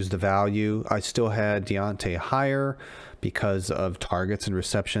Juju's the value. I still had Deontay higher because of targets and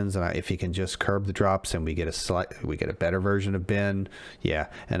receptions, and if he can just curb the drops and we get a better version of Ben, yeah.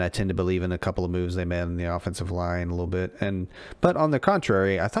 And I tend to believe in a couple of moves they made in the offensive line a little bit. But on the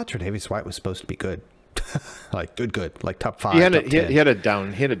contrary, I thought Tre'Davious White was supposed to be good. Like good, like top 5. He had a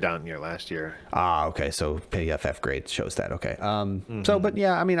down year last year. Okay, so PFF grade shows that. Okay, so but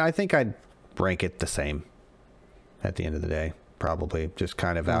yeah, I mean, I think I'd rank it the same at the end of the day, probably just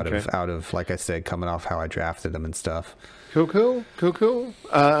kind of out of like I said, coming off how I drafted them and stuff. Cool.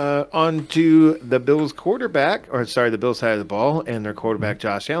 On to the Bills the Bills side of the ball and their quarterback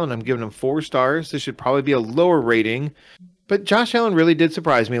Josh Allen. I'm giving him 4 stars. This should probably be a lower rating. But Josh Allen really did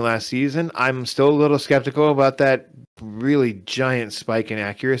surprise me last season. I'm still a little skeptical about that really giant spike in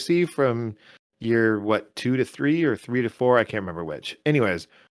accuracy from year 2 to 3 or 3 to 4. I can't remember which. Anyways,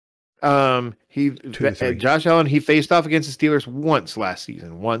 Josh Allen, he faced off against the Steelers once last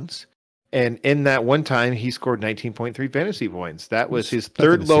season, and in that one time he scored 19.3 fantasy points. That was his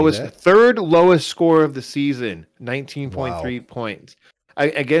third lowest score of the season, 19.3 points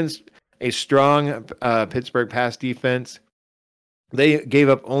against a strong Pittsburgh pass defense. They gave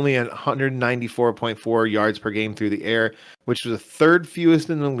up only 194.4 yards per game through the air, which was the third fewest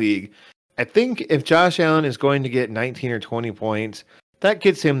in the league. I think if Josh Allen is going to get 19 or 20 points, that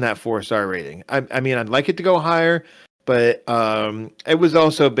gets him that 4-star rating. I mean, I'd like it to go higher, but it was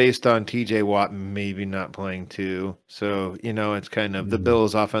also based on TJ Watt maybe not playing too. So, it's kind of the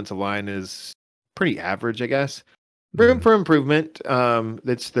Bills' offensive line is pretty average, I guess. Room for improvement.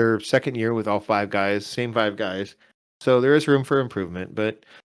 It's their second year with all 5 guys, same 5 guys. So there is room for improvement, but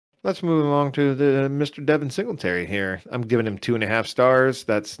let's move along to the Mr. Devin Singletary here. I'm giving him 2.5 stars.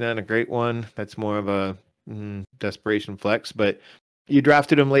 That's not a great one. That's more of a desperation flex, but you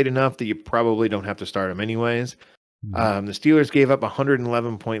drafted him late enough that you probably don't have to start him anyways. The Steelers gave up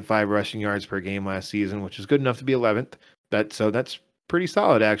 111.5 rushing yards per game last season, which is good enough to be 11th. That's pretty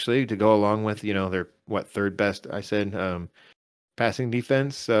solid actually to go along with their third best I said passing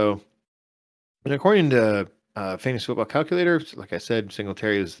defense. So, and according to Fantasy Football Calculator, like I said,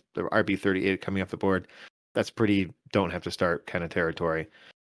 Singletary is the RB38 coming off the board. That's pretty don't have to start kind of territory.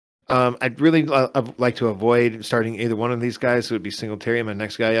 I'd really like to avoid starting either one of these guys. So it would be Singletary. My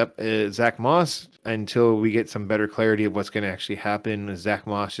next guy up is Zach Moss until we get some better clarity of what's going to actually happen. Is Zach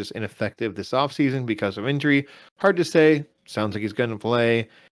Moss just ineffective this offseason because of injury? Hard to say. Sounds like he's going to play.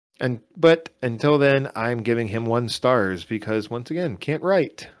 But until then, I'm giving him 1 stars because once again, can't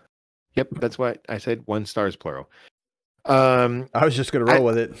write. Yep, that's why I said 1 stars plural. I was just going to roll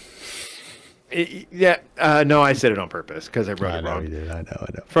with it. No, I said it on purpose because I wrote it wrong. You did. I know.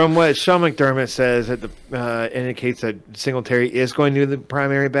 From what Sean McDermott says, indicates that Singletary is going to be the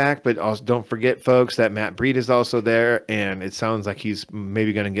primary back, but also don't forget, folks, that Matt Breed is also there, and it sounds like he's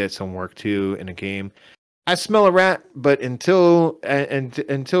maybe going to get some work too in a game. I smell a rat, but until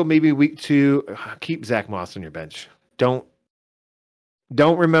maybe week 2, keep Zach Moss on your bench. Don't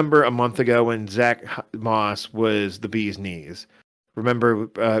remember a month ago when Zach Moss was the bee's knees.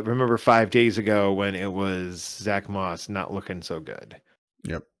 Remember 5 days ago when it was Zach Moss not looking so good.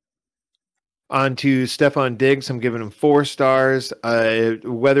 Yep. On to Stephon Diggs. I'm giving him 4 stars.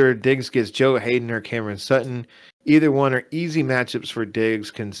 Whether Diggs gets Joe Hayden or Cameron Sutton, either one are easy matchups for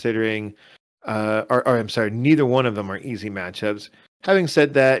Diggs considering, neither one of them are easy matchups. Having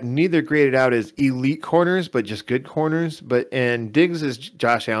said that, neither graded out as elite corners, but just good corners. And Diggs is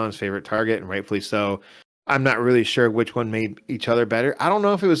Josh Allen's favorite target, and rightfully so. I'm not really sure which one made each other better. I don't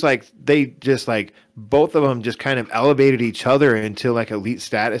know if it was like they just like both of them just kind of elevated each other into like elite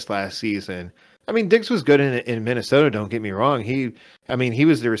status last season. I mean, Diggs was good in Minnesota. Don't get me wrong. He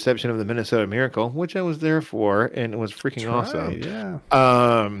was the reception of the Minnesota Miracle, which I was there for, and it was freaking awesome.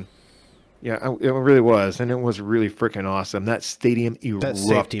 Yeah, it really was, and it was really freaking awesome. That stadium erupted. That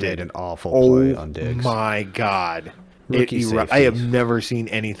safety made an awful play on Diggs. Oh my God. I have never seen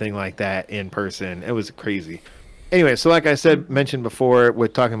anything like that in person. It was crazy. Anyway, so like I mentioned before, we're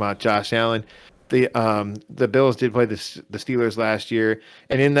talking about Josh Allen. The Bills did play the Steelers last year,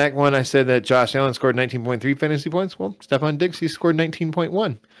 and in that one, I said that Josh Allen scored 19.3 fantasy points. Well, Stephon Diggs, he scored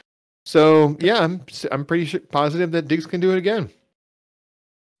 19.1. So yeah, I'm pretty positive that Diggs can do it again.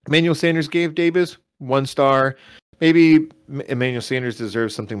 Emmanuel Sanders gave Davis 1 star. Maybe Emmanuel Sanders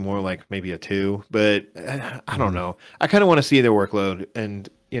deserves something more like maybe a 2, but I don't know. I kind of want to see their workload, and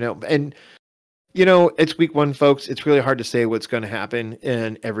it's week 1, folks. It's really hard to say what's going to happen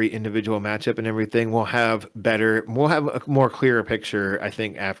in every individual matchup and everything. We'll have a more clearer picture, I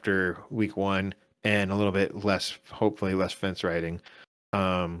think, after week 1 and a little bit less, hopefully less fence riding.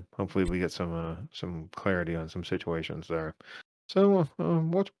 Hopefully we get some clarity on some situations there. So,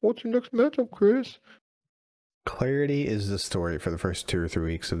 what's your next matchup, Chris? Clarity is the story for the first 2 or 3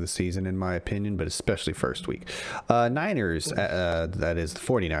 weeks of the season, in my opinion, but especially first week. Niners, that is the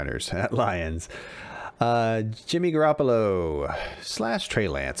 49ers at Lions. Jimmy Garoppolo / Trey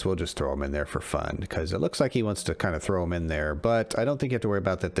Lance. We'll just throw him in there for fun because it looks like he wants to kind of throw him in there, but I don't think you have to worry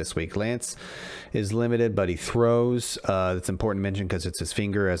about that this week. Lance is limited, but he throws. It's important to mention because it's his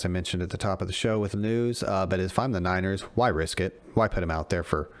finger, as I mentioned at the top of the show with the news. But if I'm the Niners, why risk it? Why put him out there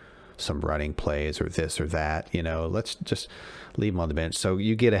for some running plays or this or that? Let's just leave him on the bench. So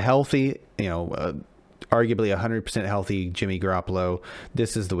you get a healthy, arguably 100% healthy Jimmy Garoppolo.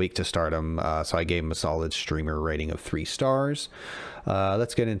 This is the week to start him. So I gave him a solid streamer rating of 3 stars.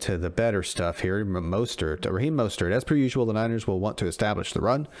 Let's get into the better stuff here. Raheem Mostert. As per usual, the Niners will want to establish the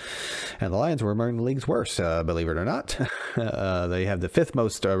run, and the Lions were among the league's worst, believe it or not. They have the 5th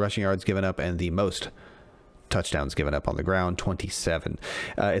most rushing yards given up and the most touchdowns given up on the ground, 27.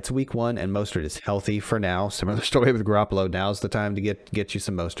 It's week 1 and Mostert is healthy for now. Similar story with Garoppolo. Now's the time to get you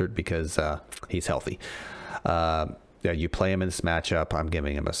some Mostert because he's healthy. You play him in this matchup. I'm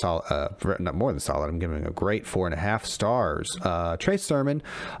giving him a solid, not more than solid. I'm giving him a great 4.5 stars. Trey Sermon.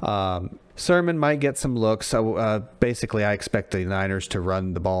 Sermon might get some looks. So basically, I expect the Niners to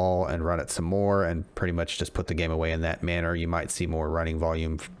run the ball and run it some more and pretty much just put the game away in that manner. You might see more running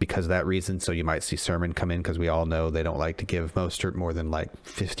volume because of that reason. So you might see Sermon come in because we all know they don't like to give Mostert more than like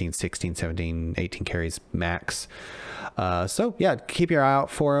 15, 16, 17, 18 carries max. So yeah, keep your eye out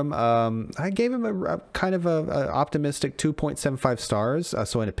for him. I gave him a kind of a optimistic 2.75 stars.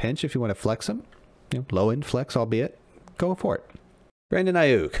 So in a pinch, if you want to flex him, low end flex, albeit, go for it. Brandon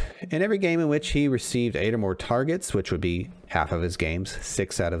Aiyuk. In every game in which he received 8 or more targets, which would be half of his games,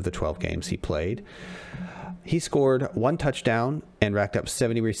 6 out of the 12 games he played, he scored 1 touchdown and racked up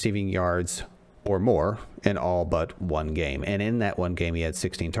 70 receiving yards or more in all but 1 game. And in that 1 game, he had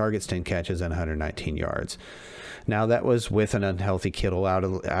 16 targets, 10 catches, and 119 yards. Now, that was with an unhealthy Kittle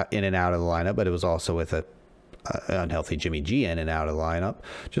in and out of the lineup, but it was also with an unhealthy Jimmy G in and out of the lineup.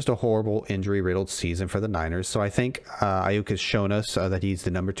 Just a horrible injury-riddled season for the Niners. So I think Aiyuk has shown us that he's the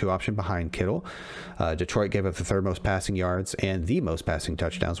number 2 option behind Kittle. Detroit gave up the 3rd most passing yards and the most passing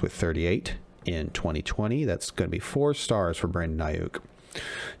touchdowns with 38 in 2020. That's going to be 4 stars for Brandon Aiyuk.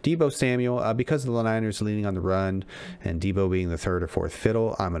 Deebo Samuel, because of the Niners leaning on the run and Deebo being the 3rd or 4th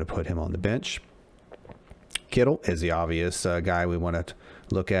fiddle, I'm going to put him on the bench. Kittle is the obvious guy we want to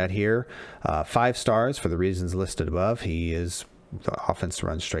look at here. 5 stars for the reasons listed above. He is the offense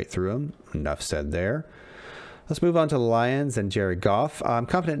runs straight through him. Enough said there. Let's move on to the Lions and Jared Goff. I'm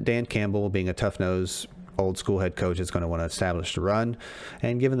confident Dan Campbell, being a tough-nosed old school head coach, is going to want to establish the run.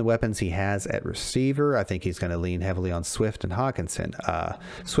 And given the weapons he has at receiver, I think he's going to lean heavily on Swift and Hawkinson.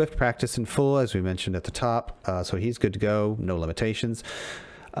 Swift practiced in full, as we mentioned at the top, so he's good to go. No limitations.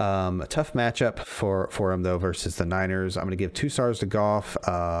 A tough matchup for him, though, versus the Niners. I'm going to give 2 stars to Goff.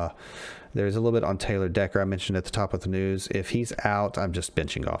 There's a little bit on Taylor Decker I mentioned at the top of the news. If he's out, I'm just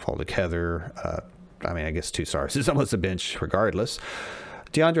benching Goff altogether. I guess 2 stars is almost a bench regardless.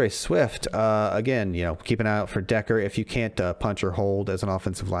 DeAndre Swift, again, keep an eye out for Decker. If you can't punch or hold as an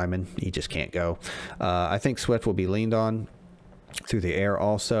offensive lineman, he just can't go. I think Swift will be leaned on through the air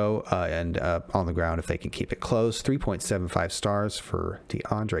also, and on the ground if they can keep it close. 3.75 stars for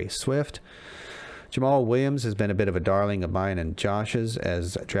DeAndre Swift. Jamal Williams has been a bit of a darling of mine and Josh's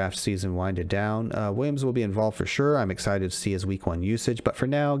as draft season winded down. Williams will be involved for sure. I'm excited to see his week 1 usage, but for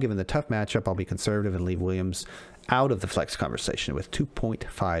now, given the tough matchup, I'll be conservative and leave Williams out of the flex conversation with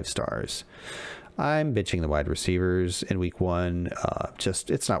 2.5 stars. I'm benching the wide receivers in week 1.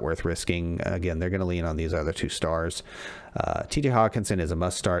 It's not worth risking. Again, they're going to lean on these other 2 stars. TJ Hawkinson is a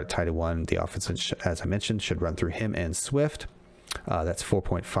must start at tight end 1. The offense, as I mentioned, should run through him and Swift. That's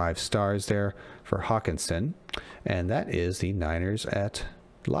 4.5 stars there for Hawkinson. And that is the Niners at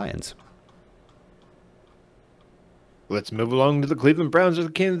Lions. Let's move along to the Cleveland Browns or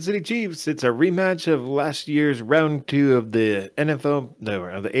the Kansas City Chiefs. It's a rematch of last year's round 2 of the the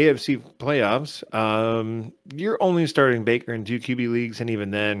AFC playoffs. You're only starting Baker in 2 QB leagues, and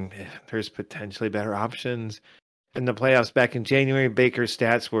even then, there's potentially better options. In the playoffs back in January, Baker's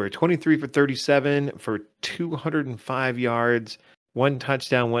stats were 23 for 37 for 205 yards 1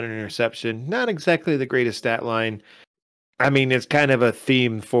 touchdown, 1 interception. Not exactly the greatest stat line. I mean, it's kind of a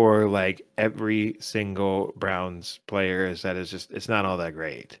theme for like every single Browns player is that it's not all that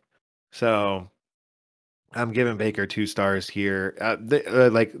great. So I'm giving Baker 2 stars here.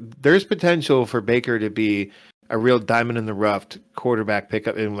 Like there's potential for Baker to be a real diamond in the rough quarterback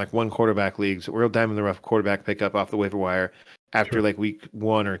pickup in like one quarterback leagues, a real diamond in the rough quarterback pickup off the waiver wire after like week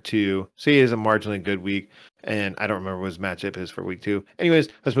 1 or 2. So he is a marginally good week, and I don't remember what his matchup is for week 2. Anyways,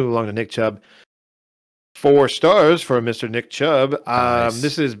 let's move along to Nick Chubb. 4 stars for Mr. Nick Chubb. Nice.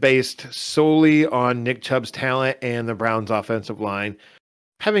 This is based solely on Nick Chubb's talent and the Browns' offensive line.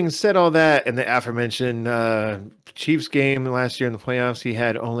 Having said all that, in the aforementioned Chiefs game last year in the playoffs, he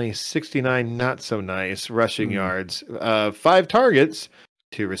had only 69 not so nice rushing yards, 5 targets,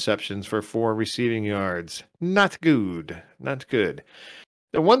 2 receptions for 4 receiving yards. Not good. Not good.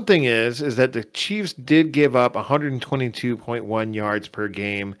 The one thing is that the Chiefs did give up 122.1 yards per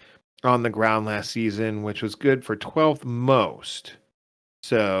game on the ground last season, which was good for 12th most.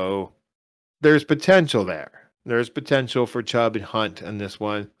 So there's potential there. There's potential for Chubb and Hunt in this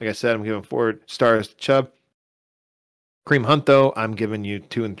one. Like I said, I'm giving 4 stars to Chubb. Kareem Hunt, though, I'm giving you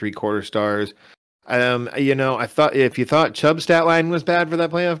 2 3/4 stars. I thought if you thought Chubb's stat line was bad for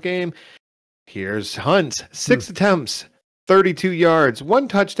that playoff game, here's Hunt's 6 attempts, 32 yards, 1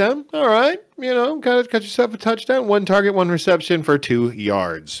 touchdown. All right, got yourself a touchdown, 1 target, 1 reception for 2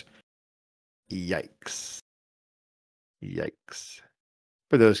 yards. Yikes.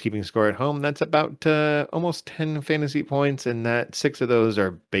 For those keeping score at home, that's about almost 10 fantasy points, and that 6 of those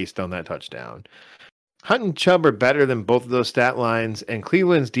are based on that touchdown. Hunt and Chubb are better than both of those stat lines, and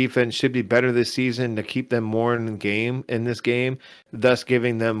Cleveland's defense should be better this season to keep them more in this game, thus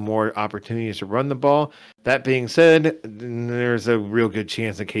giving them more opportunities to run the ball. That being said, there's a real good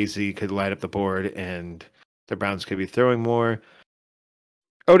chance that Casey could light up the board, and the Browns could be throwing more.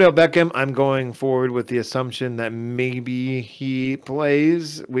 Odell Beckham, I'm going forward with the assumption that maybe he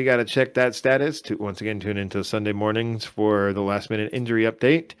plays. We got to check that status. Once again, tune into Sunday mornings for the last-minute injury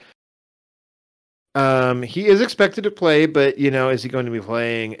update. He is expected to play, but, is he going to be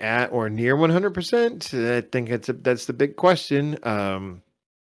playing at or near 100%? I think that's the big question.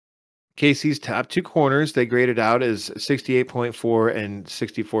 KC's top 2 corners, they graded out as 68.4 and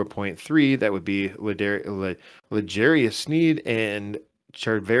 64.3. That would be L'Jarius Sneed and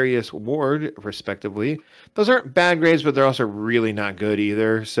Charvarius Ward, respectively. Those aren't bad grades, but they're also really not good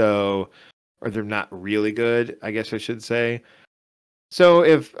either. Or they're not really good, I guess I should say. So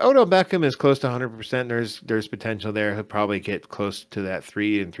if Odell Beckham is close to 100%, there's potential there. He'll probably get close to that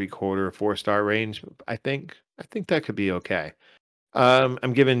 3 3/4, 4-star range. I think that could be okay.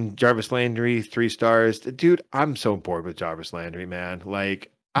 I'm giving Jarvis Landry 3 stars. Dude, I'm so bored with Jarvis Landry, man.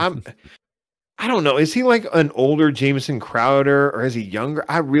 Like I don't know. Is he like an older Jamison Crowder or is he younger?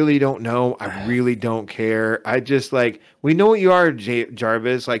 I really don't know. I really don't care. I just we know what you are,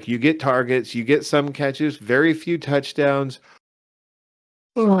 Jarvis. Like you get targets, you get some catches, very few touchdowns.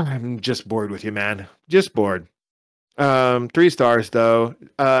 Oh, I'm just bored with you, man. Just bored. 3 stars though.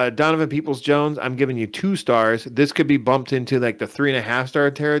 Donovan Peoples-Jones, I'm giving you 2 stars. This could be bumped into like the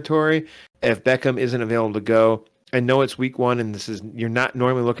 3.5-star territory if Beckham isn't available to go. I know it's week 1, and you're not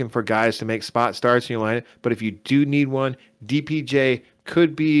normally looking for guys to make spot starts in your lineup, but if you do need one, DPJ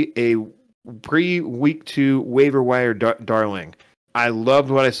could be a pre-week 2 waiver wire darling. I loved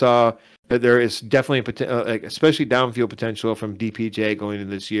what I saw, but there is definitely especially downfield potential from DPJ going into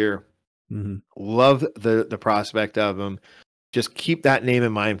this year. Mm-hmm. Love the prospect of him. Just keep that name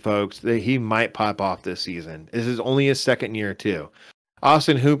in mind, folks, that he might pop off this season. This is only his 2nd year, too.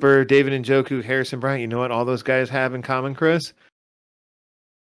 Austin Hooper, David Njoku, Harrison Bryant. You know what all those guys have in common, Chris?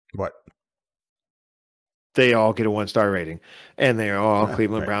 What? They all get a 1-star rating, and they are all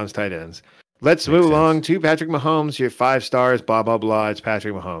Cleveland Browns tight ends. Let's move along to Patrick Mahomes. Your 5 stars, blah, blah, blah. It's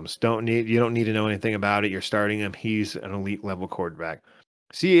Patrick Mahomes. You don't need to know anything about it. You're starting him. He's an elite level quarterback.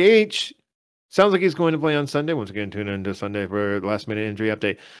 CH sounds like he's going to play on Sunday. Once again, tune into Sunday for the last-minute injury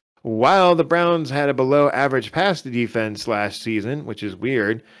update. While the Browns had a below-average pass defense last season, which is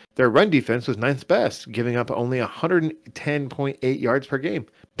weird, their run defense was 9th best, giving up only 110.8 yards per game.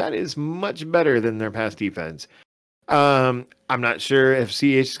 That is much better than their pass defense. I'm not sure if CH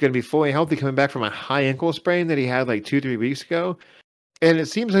is going to be fully healthy coming back from a high ankle sprain that he had like 2-3 weeks ago. And it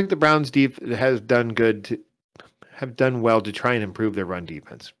seems like the Browns have done well to try and improve their run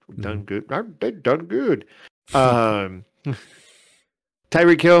defense. Done good. They've done good.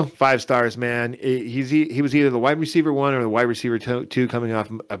 Tyreek Hill, 5 stars, man. He was either the wide receiver 1 or the wide receiver 2 coming off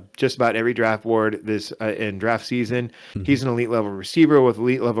just about every draft board this in draft season. Mm-hmm. He's an elite level receiver with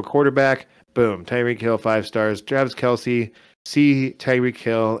elite level quarterback. Boom. Tyreek Hill, 5 stars. Travis Kelce, C, Tyreek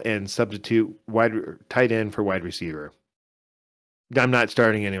Hill, and substitute tight end for wide receiver. I'm not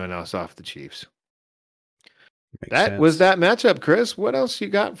starting anyone else off the Chiefs. Was that matchup, Chris. What else you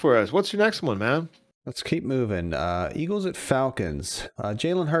got for us? What's your next one, man? Let's keep moving. Eagles at Falcons.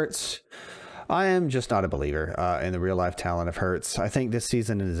 Jalen Hurts. I am just not a believer in the real-life talent of Hurts. I think this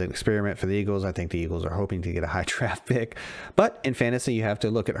season is an experiment for the Eagles. I think the Eagles are hoping to get a high draft pick. But in fantasy, you have to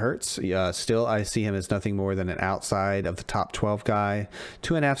look at Hurts. Still, I see him as nothing more than an outside of the top 12 guy.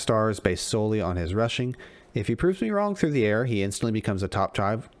 2.5 stars based solely on his rushing. If he proves me wrong through the air, he instantly becomes a top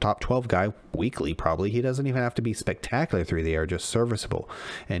 12 guy weekly, probably. He doesn't even have to be spectacular through the air, just serviceable,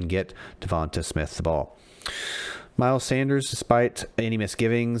 and get Devonta Smith the ball. Miles Sanders, despite any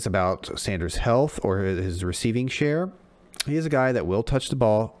misgivings about Sanders' health or his receiving share, he is a guy that will touch the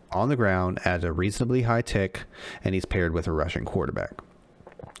ball on the ground at a reasonably high tick, and he's paired with a rushing quarterback.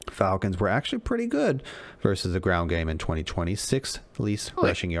 Falcons were actually pretty good versus the ground game in 2020, 6th least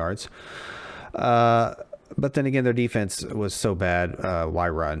rushing yards. But then again, their defense was so bad. Why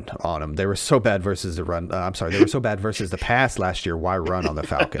run on them? They were so bad versus the run. They were so bad versus the pass last year. Why run on the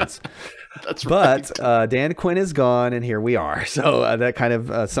Falcons? That's right. But Dan Quinn is gone, and here we are. So that kind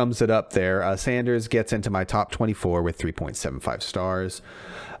of sums it up there. Sanders gets into my top 24 with 3.75 stars.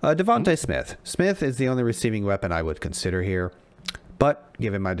 Devonta Smith. Smith is the only receiving weapon I would consider here. But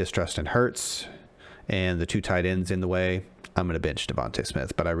given my distrust in Hurts and the 2 tight ends in the way, I'm going to bench Devonta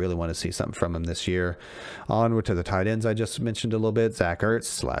Smith, but I really want to see something from him this year. Onward to the tight ends I just mentioned a little bit. Zach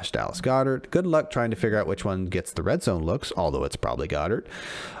Ertz / Dallas Goedert. Good luck trying to figure out which one gets the red zone looks, although it's probably Goedert.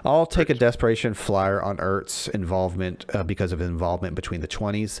 I'll take a desperation flyer on Ertz involvement because of involvement between the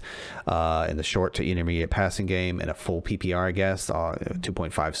 20s in the short to intermediate passing game and a full PPR, I guess.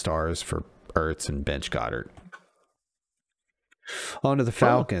 2.5 stars for Ertz and bench Goedert. On to the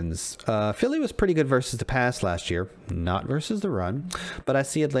Falcons. Philly was pretty good versus the pass last year, not versus the run, but I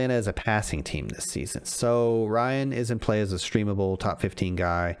see Atlanta as a passing team this season. So Ryan is in play as a streamable top 15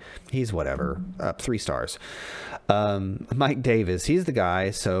 guy. He's whatever, 3 stars. Mike Davis, he's the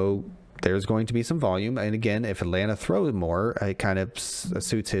guy, so there's going to be some volume. And again, if Atlanta throws more, it kind of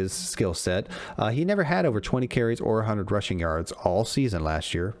suits his skill set. He never had over 20 carries or 100 rushing yards all season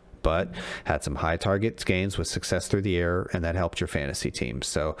last year, but had some high target gains with success through the air, and that helped your fantasy team.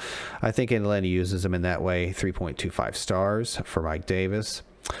 So I think Atlanta uses him in that way. 3.25 stars for Mike Davis.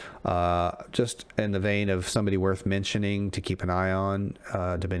 Just in the vein of somebody worth mentioning to keep an eye on,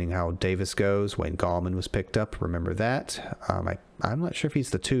 depending how Davis goes, Wayne Gallman was picked up. Remember that. I'm not sure if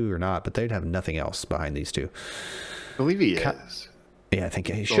he's the 2 or not, but they'd have nothing else behind these 2. I believe he is. Yeah, I think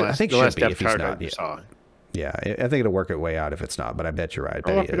he should. I think he should be if he's not. Yeah, I think it'll work its way out if it's not, but I bet you're right.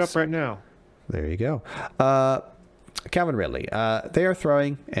 I'll look it up right now. There you go. Calvin Ridley. They are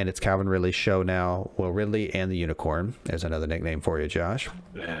throwing, and it's Calvin Ridley's show now. Will Ridley and the Unicorn. There's another nickname for you, Josh.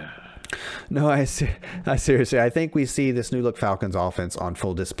 No, I seriously, I think we see this new look Falcons offense on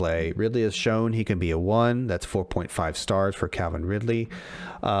full display. Ridley has shown he can be a 1. That's 4.5 stars for Calvin Ridley.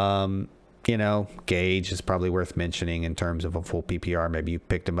 You know, Gage is probably worth mentioning in terms of a full PPR. Maybe you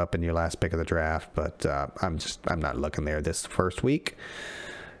picked him up in your last pick of the draft, but I'm not looking there this first week.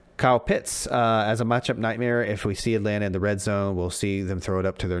 Kyle Pitts as a matchup nightmare. If we see Atlanta in the red zone, we'll see them throw it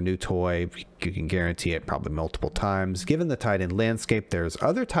up to their new toy. You can guarantee it probably multiple times. Given the tight end landscape, there's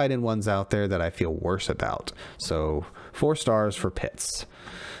other tight end ones out there that I feel worse about. So 4 stars for Pitts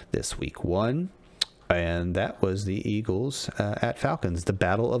this week 1. And that was the Eagles at Falcons, the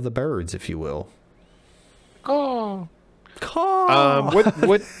battle of the birds, if you will. What?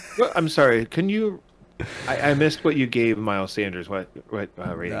 I'm sorry. Can you? I missed what you gave Miles Sanders. What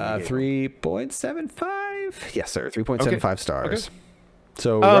rating? 3.75. Yes, sir. 3.75 stars. Okay.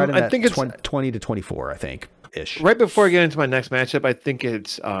 So right in that it's 20 to 24, I think, ish. Right before I get into my next matchup, I think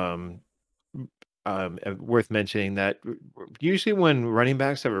it's worth mentioning that usually when running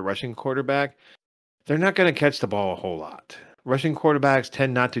backs have a rushing quarterback, they're not going to catch the ball a whole lot. Rushing quarterbacks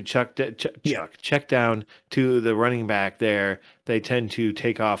tend not to check down to the running back there. They tend to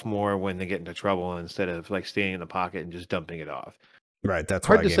take off more when they get into trouble instead of like staying in the pocket and just dumping it off. Right. That's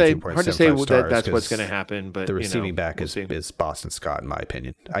hard to say that that's what's going to happen. But the receiving back is Boston Scott, in my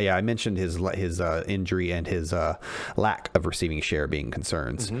opinion. I mentioned his injury and his lack of receiving share being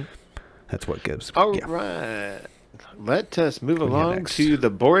concerns. Mm-hmm. That's what gives. All right. Let us move along to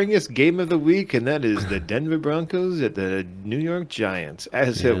the boringest game of the week, and that is the Denver Broncos at the New York Giants.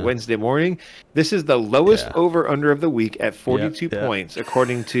 As of Wednesday morning, this is the lowest over-under of the week at 42 points,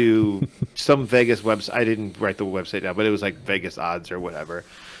 according to some Vegas website. I didn't write the website down, but it was like Vegas odds or whatever.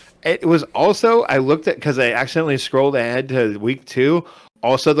 It was also, I looked at, because I accidentally scrolled ahead to week 2,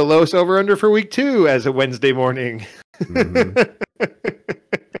 also the lowest over-under for week 2 as of Wednesday morning.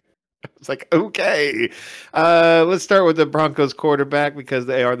 It's like, okay. Let's start with the Broncos quarterback because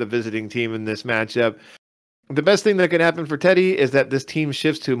they are the visiting team in this matchup. The best thing that could happen for Teddy is that this team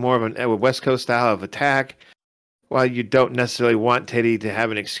shifts to more of a West Coast style of attack. While you don't necessarily want Teddy to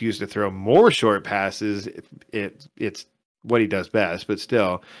have an excuse to throw more short passes, it's what he does best. But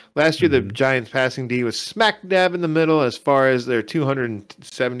still, last year the Giants passing D was smack dab in the middle as far as their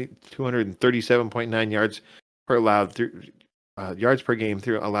 237.9 yards per allowed through yards per game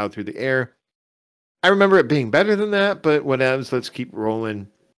allowed through the air. I remember it being better than that, but whatever. Let's keep rolling.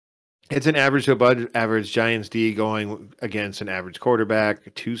 It's an average to above average Giants D going against an average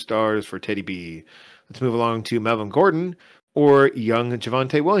quarterback. 2 stars for Teddy B. Let's move along to Melvin Gordon or young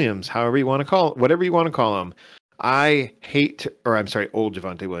Javonte Williams, whatever you want to call him. Old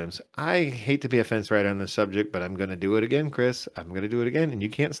Javonte Williams. I hate to be a fence rider on this subject, but I'm going to do it again, Chris. I'm going to do it again, and you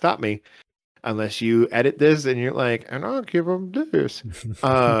can't stop me unless you edit this and you're like, and I'll give him this.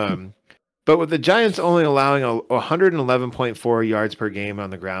 But with the Giants only allowing 111.4 yards per game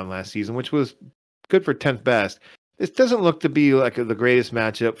on the ground last season, which was good for 10th best, this doesn't look to be like the greatest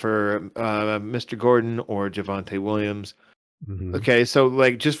matchup for Mr. Gordon or Javonte Williams. Okay, so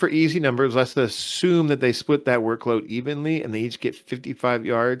like just for easy numbers, let's assume that they split that workload evenly and they each get 55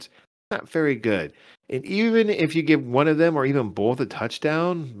 yards. Not very good. And even if you give one of them or even both a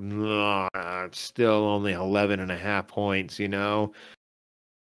touchdown, it's still only 11.5 points, you know.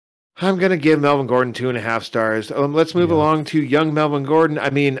 I'm going to give Melvin Gordon 2.5 stars. Let's move along to young Melvin Gordon.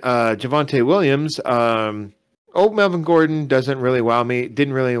 Javonte Williams. Old Melvin Gordon didn't really wow me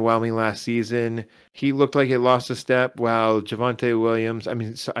last season. He looked like he lost a step, while Javonte Williams,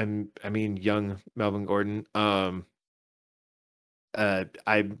 young Melvin Gordon.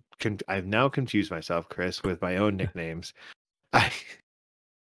 I've now confused myself, Chris, with my own nicknames.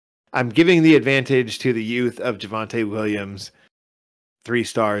 I'm giving the advantage to the youth of Javonte Williams. 3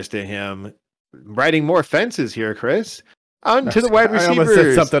 stars to him. Writing more fences here, Chris. On to the wide receivers. I almost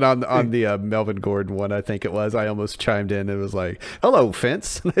said something on the Melvin Gordon one, I think it was. I almost chimed in and was like, hello,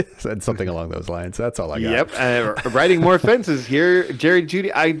 fence. Said something along those lines. That's all I got. Yep. Writing more fences here. Jerry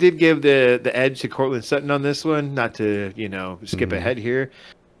Jeudy, I did give the edge to Courtland Sutton on this one, not to, skip ahead here.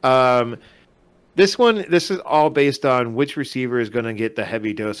 This is all based on which receiver is going to get the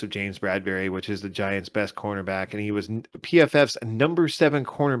heavy dose of James Bradberry, which is the Giants' best cornerback, and he was PFF's number 7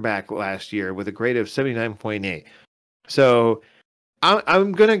 cornerback last year with a grade of 79.8. So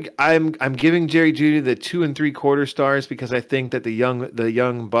I'm giving Jerry Jeudy the 2 3/4 stars because I think that the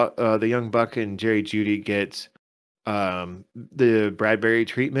young buck and Jerry Jeudy gets the Bradberry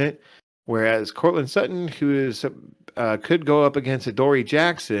treatment, whereas Courtland Sutton, who could go up against Adoree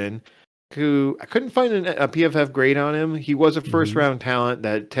Jackson, who I couldn't find a PFF grade on him. He was a first-round talent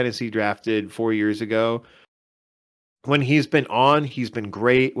that Tennessee drafted 4 years ago. When he's been on, he's been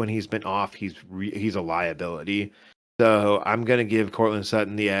great. When he's been off, he's a liability. So I'm going to give Courtland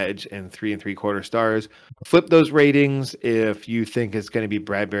Sutton the edge and 3 3/4 stars. Flip those ratings if you think it's going to be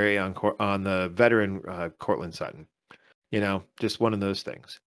Bradberry on the veteran Courtland Sutton. Just one of those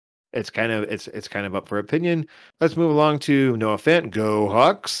things. It's kind of up for opinion. Let's move along to Noah Fant. Go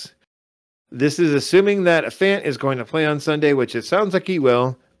Hawks. This is assuming that Fant is going to play on Sunday, which it sounds like he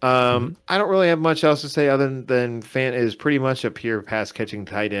will. I don't really have much else to say other than Fant is pretty much a pure pass-catching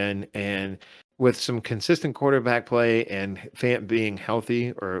tight end, and with some consistent quarterback play and Fant being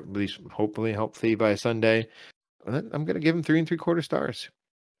healthy, or at least hopefully healthy by Sunday, I'm going to give him 3 3/4 stars.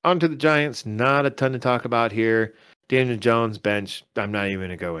 On to the Giants. Not a ton to talk about here. Daniel Jones bench, I'm not even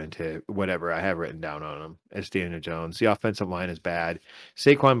going to go into whatever I have written down on him. It's Daniel Jones. The offensive line is bad.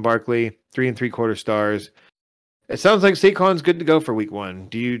 Saquon Barkley, 3 3/4 stars. It sounds like Saquon's good to go for week 1.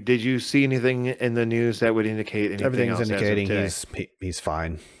 Did you see anything in the news that would indicate anything Everything's else? indicating he's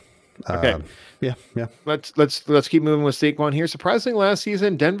fine. Okay. Yeah. Let's keep moving with Saquon here. Surprisingly, last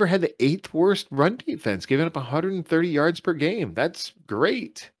season, Denver had the 8th worst run defense, giving up 130 yards per game. That's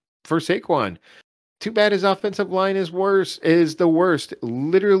great for Saquon. Too bad his offensive line is the worst.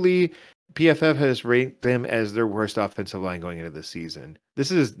 Literally, PFF has ranked them as their worst offensive line going into the season. This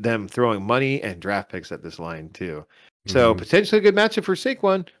is them throwing money and draft picks at this line too. So potentially a good matchup for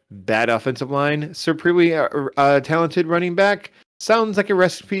Saquon. Bad offensive line, supremely talented running back. Sounds like a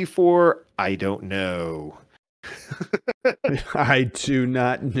recipe for I don't know. I do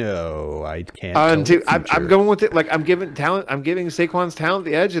not know. I can't. I'm going with it. Like I'm giving Saquon's talent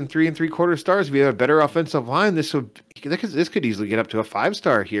the edge and 3 3/4 stars. If we have a better offensive line, this could easily get up to a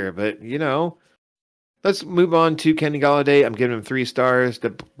 5-star here. But let's move on to Kenny Golladay. I'm giving him 3 stars. The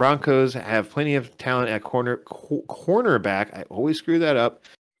Broncos have plenty of talent at cornerback. I always screw that up.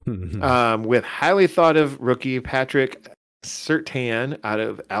 with highly thought of rookie Patrick Surtain out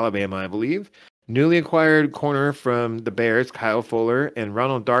of Alabama, I believe. Newly acquired corner from the Bears, Kyle Fuller, and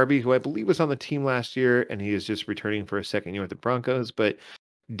Ronald Darby, who I believe was on the team last year, and he is just returning for a second year with the Broncos. But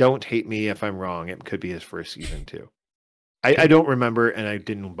don't hate me if I'm wrong. It could be his first season, too. I don't remember, and I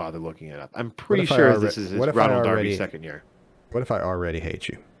didn't bother looking it up. I'm pretty sure this is his Ronald Darby second year. What if I already hate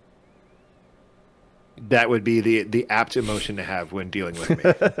you? That would be the apt emotion to have when dealing with me.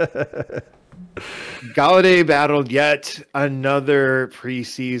 Golladay battled yet another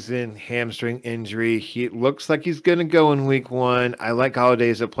preseason hamstring injury. He looks like he's going to go in week 1. I like Golladay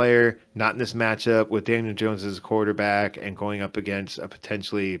as a player, not in this matchup with Daniel Jones as a quarterback and going up against a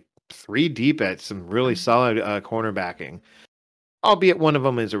potentially 3 deep at some really solid cornerbacking, albeit one of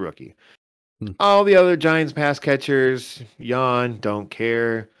them is a rookie. All the other Giants pass catchers, yawn, don't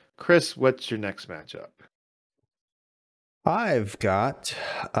care. Chris, what's your next matchup? I've got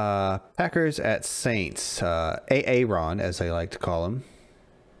Packers at Saints. Aaron, as they like to call him.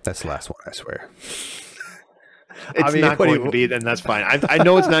 That's the last one, I swear. It's not going to be, then that's fine. I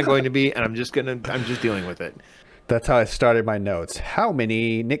know it's not going to be, and I'm just dealing with it. That's how I started my notes. How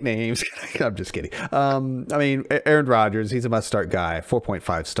many nicknames? I'm just kidding. I mean, Aaron Rodgers, he's a must-start guy.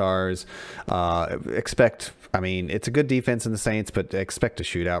 4.5 stars. It's a good defense in the Saints, but expect a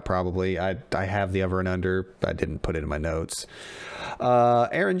shootout probably. I have the over and under. I didn't put it in my notes.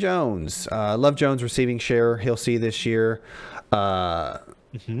 Aaron Jones. Love Jones' receiving share. He'll see this year. It's a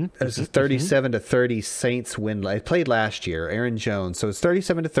 37-30 Saints win. I played last year. Aaron Jones. So it's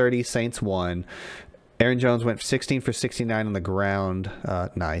 37-30. Saints won. Aaron Jones went 16 for 69 on the ground.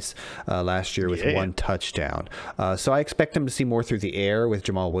 Nice. Last year with 1 touchdown. So I expect him to see more through the air with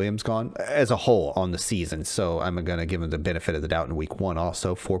Jamal Williams gone as a whole on the season. So I'm going to give him the benefit of the doubt in week 1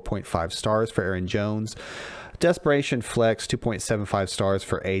 also. 4.5 stars for Aaron Jones. Desperation flex, 2.75 stars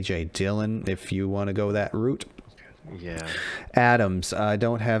for A.J. Dillon, if you want to go that route. Yeah. Adams, I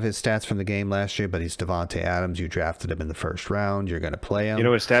don't have his stats from the game last year, but he's Devontae Adams. You drafted him in the first round. You're going to play him. You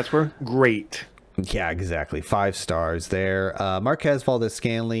know what his stats were? Great. Yeah, exactly. 5 stars there. Marquez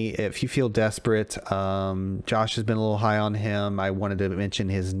Valdes-Scantling, if you feel desperate, Josh has been a little high on him. I wanted to mention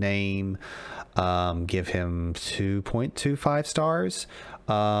his name. Give him 2.25 stars.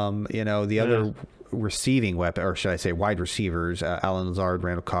 The other receiving weapon, or should I say wide receivers, Allen Lazard,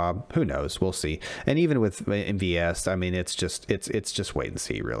 Randall Cobb, who knows? We'll see. And even with MVS, I mean, it's just wait and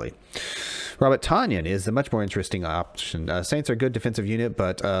see, really. Robert Tonyan is a much more interesting option. Saints are a good defensive unit,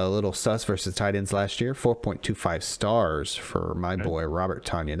 but a little sus versus tight ends last year. 4.25 stars for my boy Robert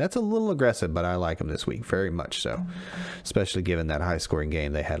Tonyan. That's a little aggressive, but I like him this week very much so, especially given that high-scoring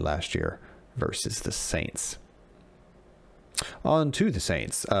game they had last year versus the Saints. On to the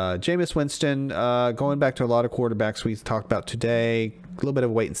Saints. Jameis Winston, going back to a lot of quarterbacks we talked about today. A little bit of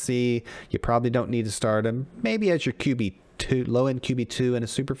wait and see. You probably don't need to start him. Maybe as your QB2, low-end QB2 in a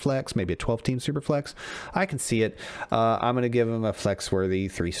super flex, maybe a 12-team super flex. I can see it. I'm going to give him a flex-worthy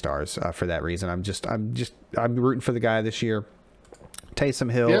 3 stars for that reason. I'm rooting for the guy this year.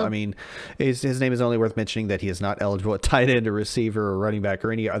 Taysom Hill, yeah. I mean, his name is only worth mentioning that he is not eligible at tight end or receiver or running back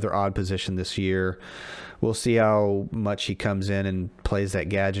or any other odd position this year. We'll see how much he comes in and plays that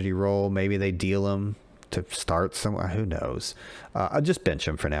gadgety role. Maybe they deal him to start somewhere. Who knows? I'll just bench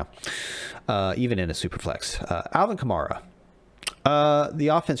him for now, even in a super flex. Alvin Kamara. The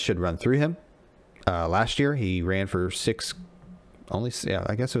offense should run through him. Last year, he ran for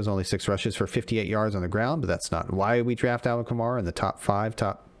I guess it was only 6 rushes for 58 yards on the ground, but that's not why we draft Alvin Kamara in the top 5,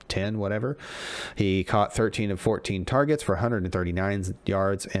 top 10, whatever. He caught 13 of 14 targets for 139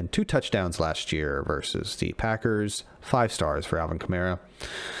 yards and 2 touchdowns last year versus the Packers. 5 stars for Alvin Kamara.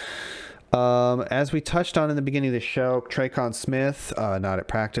 As we touched on in the beginning of the show, Tre'Quan Smith, not at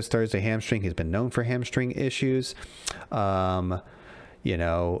practice Thursday, hamstring. He's been known for hamstring issues. He's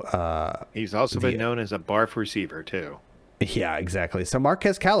also been known as a barf receiver too. Yeah, exactly. So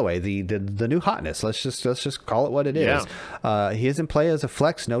Marquez Callaway, the new hotness. Let's just call it what it is. He is in play as a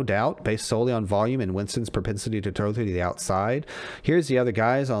flex, no doubt, based solely on volume and Winston's propensity to throw through the outside. Here's the other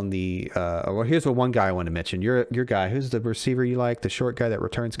guys on the. Here's the one guy I want to mention. Your guy, who's the receiver you like, the short guy that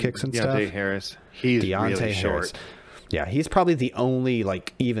returns kicks and stuff. Deontay Harris. He's really short. Yeah, he's probably the only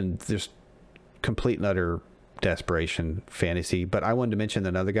even there's complete and utter desperation fantasy, but I wanted to mention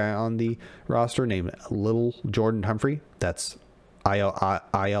another guy on the roster named Little Jordan Humphrey. That's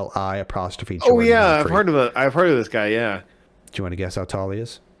ILI apostrophe Jordan Humphrey. I've heard of this guy. Yeah. Do you want to guess how tall he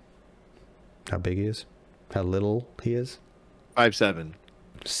is? How big he is? How little he is? 5'7".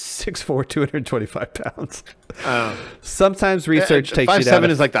 6'4", 225 pounds. Sometimes research takes you down. 5'7"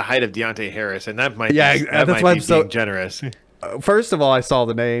 is like the height of Deontay Harris, and that might be being generous. First of all, I saw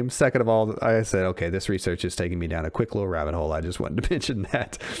the name. Second of all, I said, okay, this research is taking me down a quick little rabbit hole. I just wanted to mention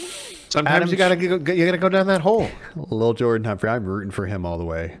that. Sometimes you gotta go down that hole. Little Jordan Humphrey, I'm rooting for him all the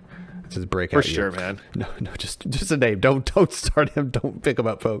way. Just break out. For sure, man. No, just a name. Don't start him. Don't pick him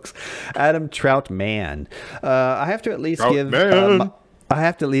up, folks. Adam Troutman. I have to at least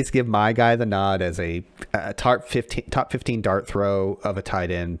give my guy the nod as a top 15 dart throw of a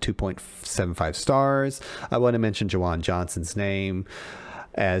tight end, 2.75 stars. I want to mention Jawan Johnson's name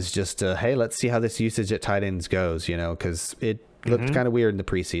as just hey, let's see how this usage at tight ends goes. Because it looked kind of weird in the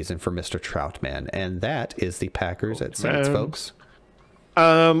preseason for Mr. Troutman, and that is the Packers at Saints, folks.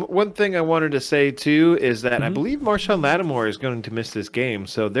 One thing I wanted to say too is that I believe Marshawn Lattimore is going to miss this game,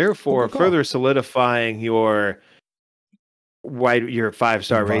 so therefore further solidifying your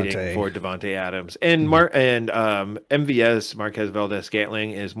 5-star rating for Devontae Adams and MVS Marquez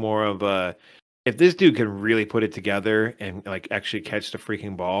Valdes-Scantling is more of a, if this dude can really put it together and like actually catch the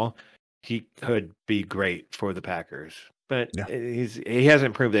freaking ball, he could be great for the Packers. But he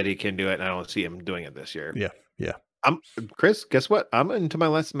hasn't proved that he can do it, and I don't see him doing it this year. Yeah. Chris, guess what? I'm into my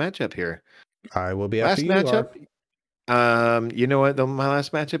last matchup here. I will be last matchup. You know what my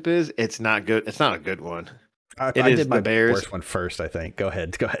last matchup is? It's not good. It's not a good one. I did my Bears. Worst one first, I think. Go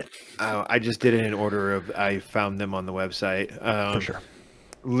ahead. I just did it in order of I found them on the website. For sure.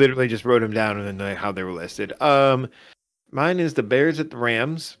 Literally just wrote them down and then how they were listed. Mine is the Bears at the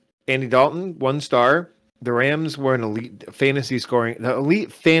Rams. Andy Dalton, 1 star. The Rams were an elite fantasy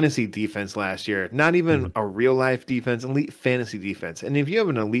defense last year. Not even a real life defense, elite fantasy defense. And if you have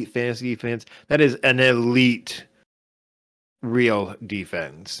an elite fantasy defense, that is an elite real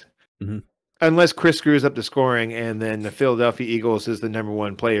defense. Unless Chris screws up the scoring and then the Philadelphia Eagles is the number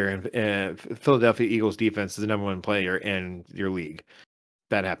 1 player and Philadelphia Eagles defense is the number 1 player in your league.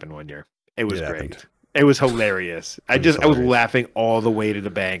 That happened one year. It was great. It was hilarious. I was laughing all the way to the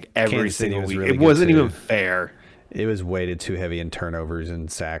bank every single week. It wasn't even fair. It was weighted too heavy in turnovers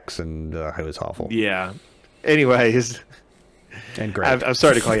and sacks, and it was awful. Yeah. Anyways, and great. I'm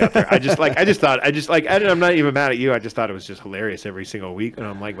sorry to call you out there. I'm not even mad at you. I just thought it was just hilarious every single week, and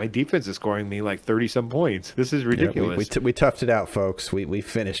I'm like, my defense is scoring me like 30-some points. This is ridiculous. Yeah, we toughed it out, folks. We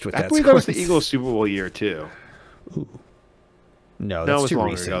finished with that. I believe that was the Eagles Super Bowl year too. Ooh. No, that's too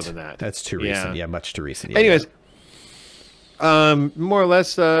longer recent. Ago than that. That's too recent. Yeah, much too recent. Anyways, more or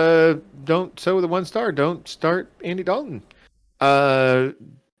less, don't the 1 star. Don't start Andy Dalton.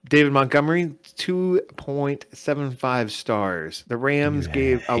 David Montgomery, 2.75 stars. The Rams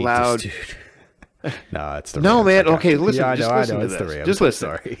allowed. No, it's the Rams. No, man. Okay, listen. Yeah, just listen to this. The Rams. Just listen.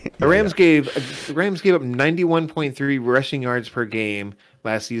 Sorry. The Rams gave up 91.3 rushing yards per game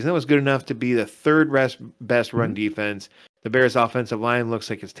last season. That was good enough to be the 3rd best run defense. The Bears' offensive line looks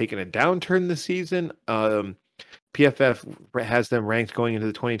like it's taken a downturn this season. PFF has them ranked going into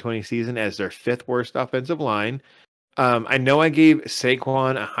the 2020 season as their 5th worst offensive line. I know I gave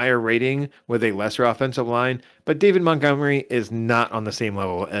Saquon a higher rating with a lesser offensive line, but David Montgomery is not on the same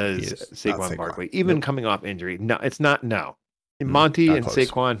level as Saquon Barkley, even coming off injury. No, it's not. No. Monty and close.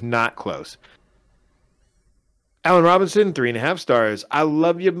 Saquon, not close. Allen Robinson, 3.5 stars. I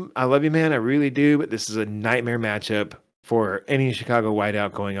love you, man. I really do, but this is a nightmare matchup for any Chicago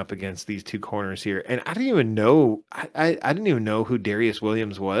wideout going up against these 2 corners here. And I didn't even know I didn't even know who Darius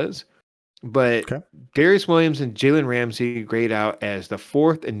Williams was. But Darius Williams and Jalen Ramsey grade out as the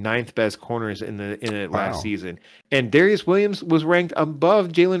 4th and 9th best corners in the last season. And Darius Williams was ranked above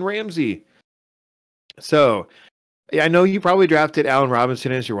Jalen Ramsey. So I know you probably drafted Allen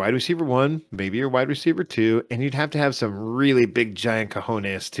Robinson as your wide receiver 1, maybe your wide receiver 2, and you'd have to have some really big giant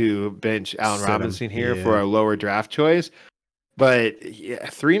cojones to bench Allen Robinson here for a lower draft choice. But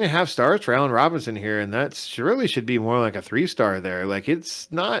 3.5 stars for Allen Robinson here, and that really should be more like a 3-star there. Like it's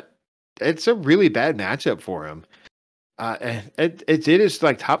a really bad matchup for him. It is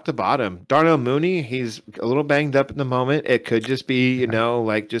like top to bottom. Darnell Mooney, he's a little banged up at the moment. It could just be,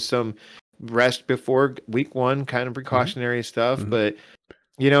 like just some rest before week 1 kind of precautionary stuff. But,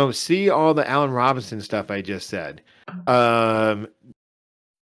 see all the Allen Robinson stuff I just said. Like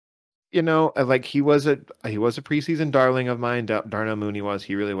he was a preseason darling of mine. Darnell Mooney was.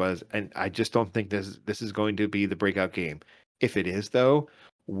 He really was. And I just don't think this is going to be the breakout game. If it is, though,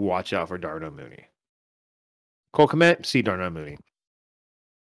 watch out for Darnell Mooney. Cole Kmet, see Darnell Mooney.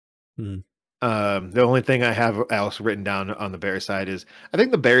 The only thing I have else written down on the Bears side is I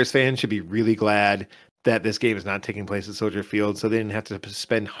think the Bears fans should be really glad that this game is not taking place at Soldier Field, so they didn't have to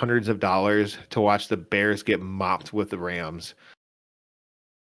spend hundreds of dollars to watch the Bears get mopped with the Rams.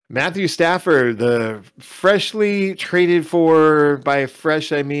 Matthew Stafford, the freshly traded for, by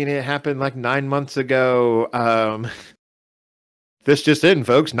fresh, I mean it happened like 9 months ago. This just in,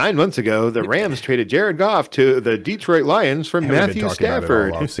 folks. 9 months ago, the Rams traded Jared Goff to the Detroit Lions for Matthew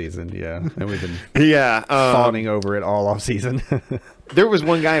Stafford. All off season, yeah, and we've been fawning over it all off season. There was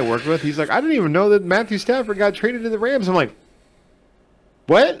one guy I worked with. He's like, I didn't even know that Matthew Stafford got traded to the Rams. I'm like,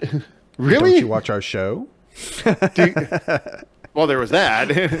 what? Really? Don't you watch our show? Well, there was that.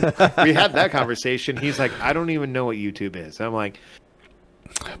 We had that conversation. He's like, I don't even know what YouTube is. I'm like,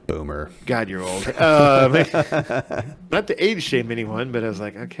 boomer. God, you're old. Not to age shame anyone, but I was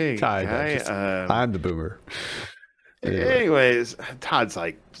like, okay, guy. I'm the boomer. Anyways, Todd's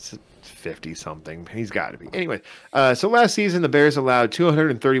like 50 something. He's got to be. Anyway, so last season the Bears allowed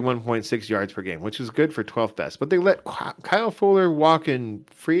 231.6 yards per game, which is good for 12th best. But they let Kyle Fuller walk in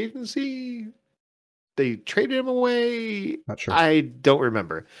free agency. They traded him away. Not sure. I don't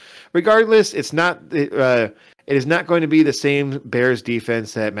remember. Regardless, it's not. It is not going to be the same Bears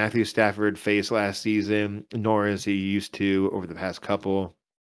defense that Matthew Stafford faced last season, nor is he used to over the past couple.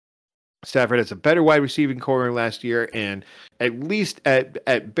 Stafford has a better wide receiving core last year, and at least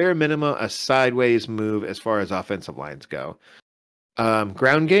at bare minimum, a sideways move as far as offensive lines go.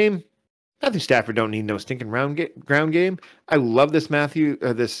 Ground game, Matthew Stafford don't need no stinking ground game. I love this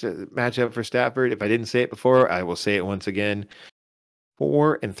matchup for Stafford. If I didn't say it before, I will say it once again.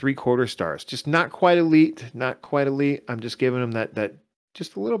 4 3/4 stars. Just not quite elite. Not quite elite. I'm just giving him that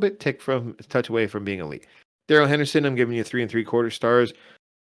just a little bit touch away from being elite. Darrell Henderson, I'm giving you 3 3/4 stars.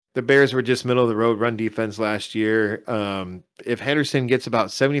 The Bears were just middle of the road run defense last year. If Henderson gets about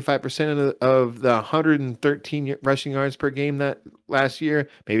 75% of the 113 rushing yards per game that last year,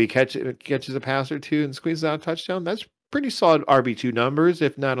 maybe catches a pass or two and squeezes out a touchdown, that's pretty solid RB2 numbers,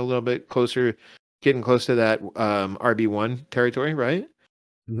 if not a little bit closer, getting close to that RB1 territory, right?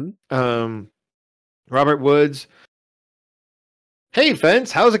 Mm-hmm. Robert Woods. Hey,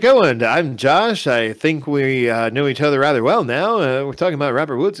 Fence, how's it going? I'm Josh. I think we know each other rather well now. We're talking about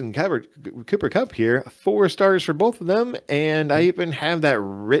Robert Woods and Cooper Kupp here. 4 stars for both of them, and I even have that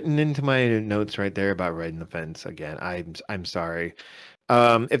written into my notes right there about riding the fence again. I'm sorry.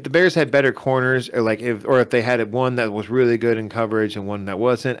 If the Bears had better corners, or if they had one that was really good in coverage and one that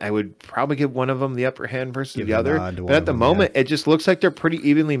wasn't, I would probably give one of them the upper hand versus the other. But at the moment, it just looks like they're pretty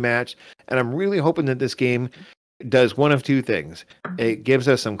evenly matched, and I'm really hoping that this game does one of two things. It gives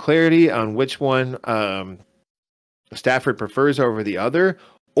us some clarity on which one Stafford prefers over the other,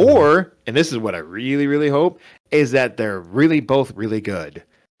 or, and this is what I really, really hope, is that they're really both really good.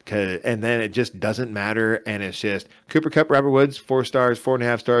 And then it just doesn't matter, and it's just Cooper Kupp, Robert Woods, 4 stars,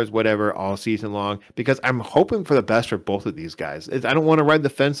 4.5 stars, whatever, all season long, because I'm hoping for the best for both of these guys. I don't want to ride the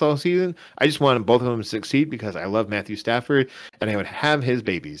fence all season. I just want both of them to succeed because I love Matthew Stafford, and I would have his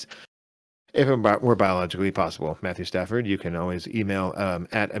babies. If it were biologically possible, Matthew Stafford, you can always email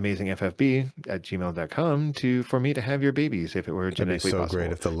at amazingffb@gmail.com for me to have your babies if it were genetically possible. It'd be so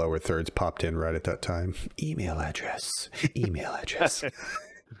great if the lower thirds popped in right at that time. Email address.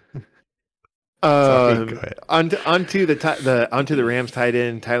 Onto the Rams tight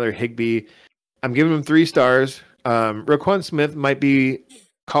end, Tyler Higbee. I'm giving him 3 stars. Roquan Smith might be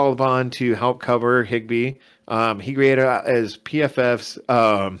called upon to help cover Higbee. He graded as PFF's.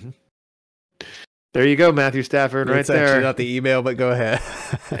 There you go, Matthew Stafford, right there. It's actually not the email, but go ahead.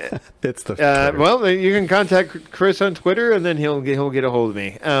 It's the well, you can contact Chris on Twitter, and then he'll get a hold of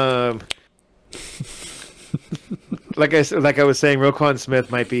me. Like I was saying, Roquan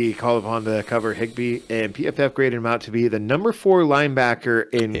Smith might be called upon to cover Higbee, and PFF graded him out to be the number 4 linebacker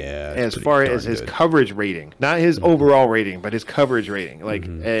as far as his coverage rating, not his overall rating, but his coverage rating.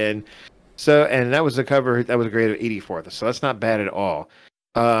 And that was a grade of 84th, so that's not bad at all.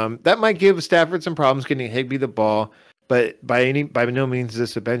 That might give Stafford some problems getting Higbee the ball, but by no means is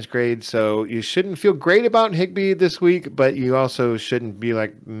this a bench grade, so you shouldn't feel great about Higbee this week, but you also shouldn't be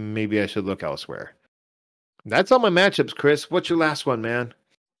like, maybe I should look elsewhere. That's all my matchups, Chris. What's your last one, man?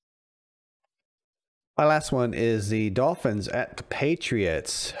 My last one is the Dolphins at the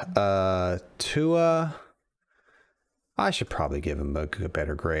Patriots. Tua, I should probably give him a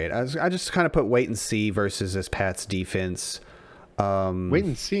better grade. I just kind of put wait and see versus this Pats defense. Wait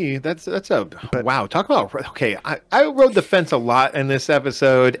and see. Wow. Talk about, okay. I rode the fence a lot in this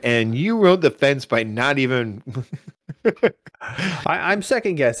episode, and you rode the fence by not even. I'm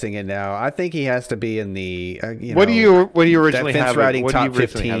second guessing it now. I think he has to be in the. What do you originally have? Riding top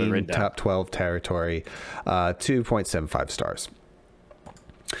 15, top 12 territory. 2.75 stars.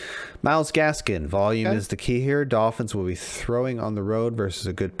 Myles Gaskin, volume is the key here. Dolphins will be throwing on the road versus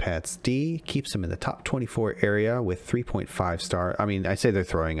a good Pats D. Keeps them in the top 24 area with 3.5 star. I mean, I say they're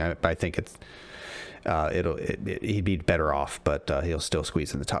throwing, but I think it's he'd be better off, but he'll still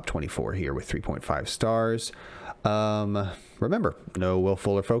squeeze in the top 24 here with 3.5 stars. Remember, no Will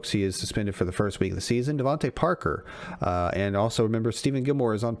Fuller, folks. He is suspended for the first week of the season. Devontae Parker. And also remember, Stephen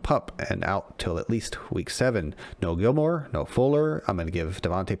Gilmore is on PUP and out till at least week 7. No Gilmore, no Fuller. I'm going to give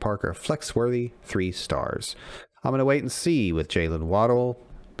Devontae Parker a flex-worthy 3 stars. I'm going to wait and see with Jalen Waddle.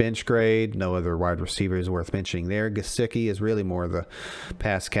 Bench grade. No other wide receivers worth mentioning there. Gesicki is really more the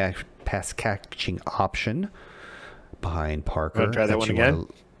pass catching option behind Parker. Want to try that one again?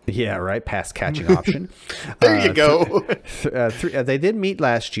 Yeah, right. Pass catching option. There you go. They did meet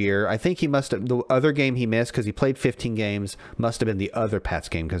last year. I think he must have, the other game he missed because he played 15 games must have been the other Pats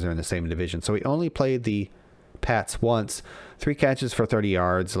game because they're in the same division. So he only played the Pats once. 3 catches for 30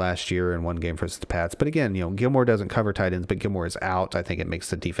 yards last year in 1 game versus the Pats. But again, Gilmore doesn't cover tight ends, but Gilmore is out. I think it makes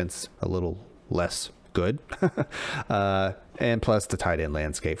the defense a little less good. And plus the tight end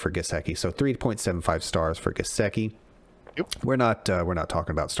landscape for Gesicki. So 3.75 stars for Gesicki. Yep. We're not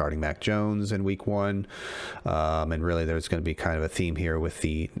talking about starting Mac Jones in week 1. And really there's going to be kind of a theme here with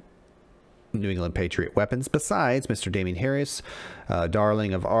the New England Patriot weapons besides Mr. Damien Harris,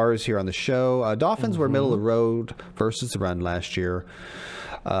 darling of ours here on the show. Dolphins were middle of the road versus the run last year.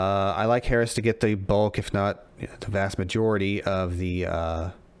 I like Harris to get the bulk, if not the vast majority of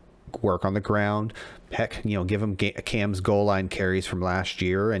the work on the ground. Heck, give him Cam's goal line carries from last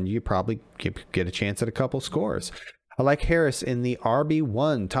year and you probably get a chance at a couple scores. I like Harris in the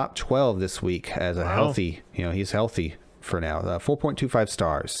RB1 top 12 this week as a healthy, he's healthy for now. 4.25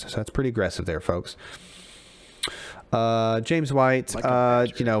 stars. So that's pretty aggressive there, folks. James White, full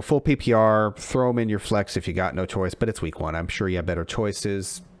PPR, throw him in your flex if you got no choice, but it's week 1. I'm sure you have better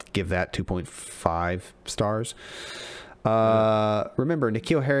choices. Give that 2.5 stars. Remember,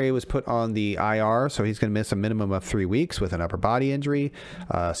 N'Keal Harry was put on the IR, so he's going to miss a minimum of 3 weeks with an upper body injury.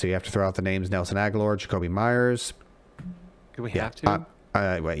 So you have to throw out the names Nelson Aguilar, Jacoby Myers. Do we have to?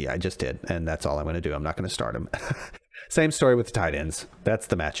 I just did, and that's all I'm going to do. I'm not going to start him. Same story with the tight ends. That's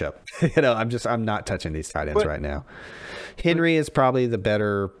the matchup. I'm not touching these tight ends right now. Henry is probably the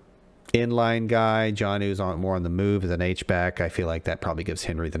better inline guy. Jonnu's more on the move as an H-back. I feel like that probably gives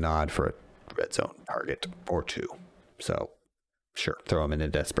Henry the nod for a red zone target or 2. So, sure, throw him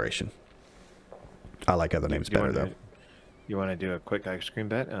in desperation. I like other names better, though. You want to do a quick ice cream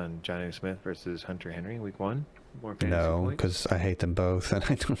bet on Jonnu Smith versus Hunter Henry week 1? No, because I hate them both, and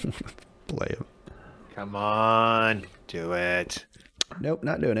I don't want to play them. Come on, do it. Nope,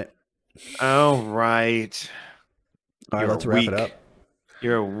 not doing it. All right. All right, let's wrap it up.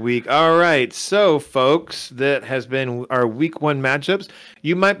 You're weak. All right. So, folks, that has been our week 1 matchups.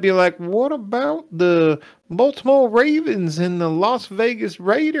 You might be like, what about the Baltimore Ravens and the Las Vegas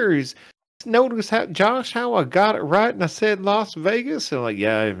Raiders? Notice how I got it right and I said Las Vegas. So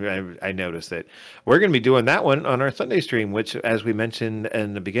I noticed it. We're going to be doing that one on our Sunday stream, which, as we mentioned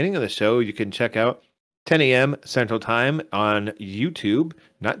in the beginning of the show, you can check out 10 a.m. Central Time on YouTube,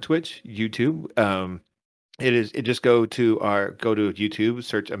 not Twitch, YouTube. Just go to YouTube,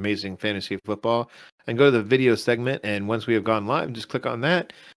 search Amazing Fantasy Football, and go to the video segment. And once we have gone live, just click on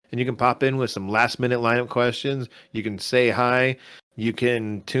that, and you can pop in with some last minute lineup questions. You can say hi. You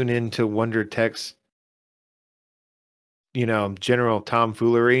can tune in to Wonder Tech's, general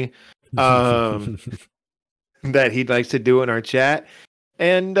tomfoolery that he likes to do in our chat.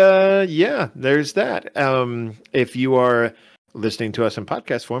 And there's that. If you are listening to us in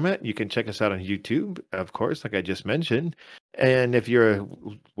podcast format, you can check us out on YouTube, of course, like I just mentioned. And if you're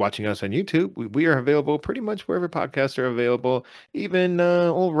watching us on YouTube, we are available pretty much wherever podcasts are available. Even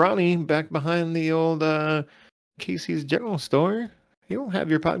old Ronnie back behind the old Casey's General Store. He'll have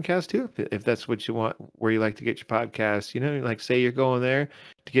your podcast too, if that's what you want, where you like to get your podcast. Like say you're going there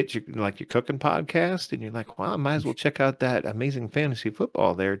to get your cooking podcast, and you're like, well, I might as well check out that Amazing Fantasy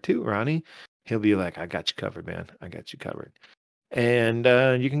Football there too, Ronnie. He'll be like, I got you covered, man. I got you covered. And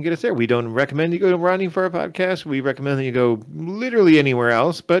you can get us there. We don't recommend you go to Ronnie for a podcast. We recommend that you go literally anywhere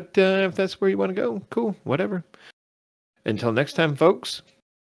else. But if that's where you want to go, cool, whatever. Until next time, folks,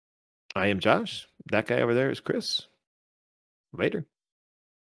 I am Josh. That guy over there is Chris. Later.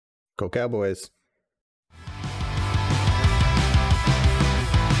 Go Cowboys.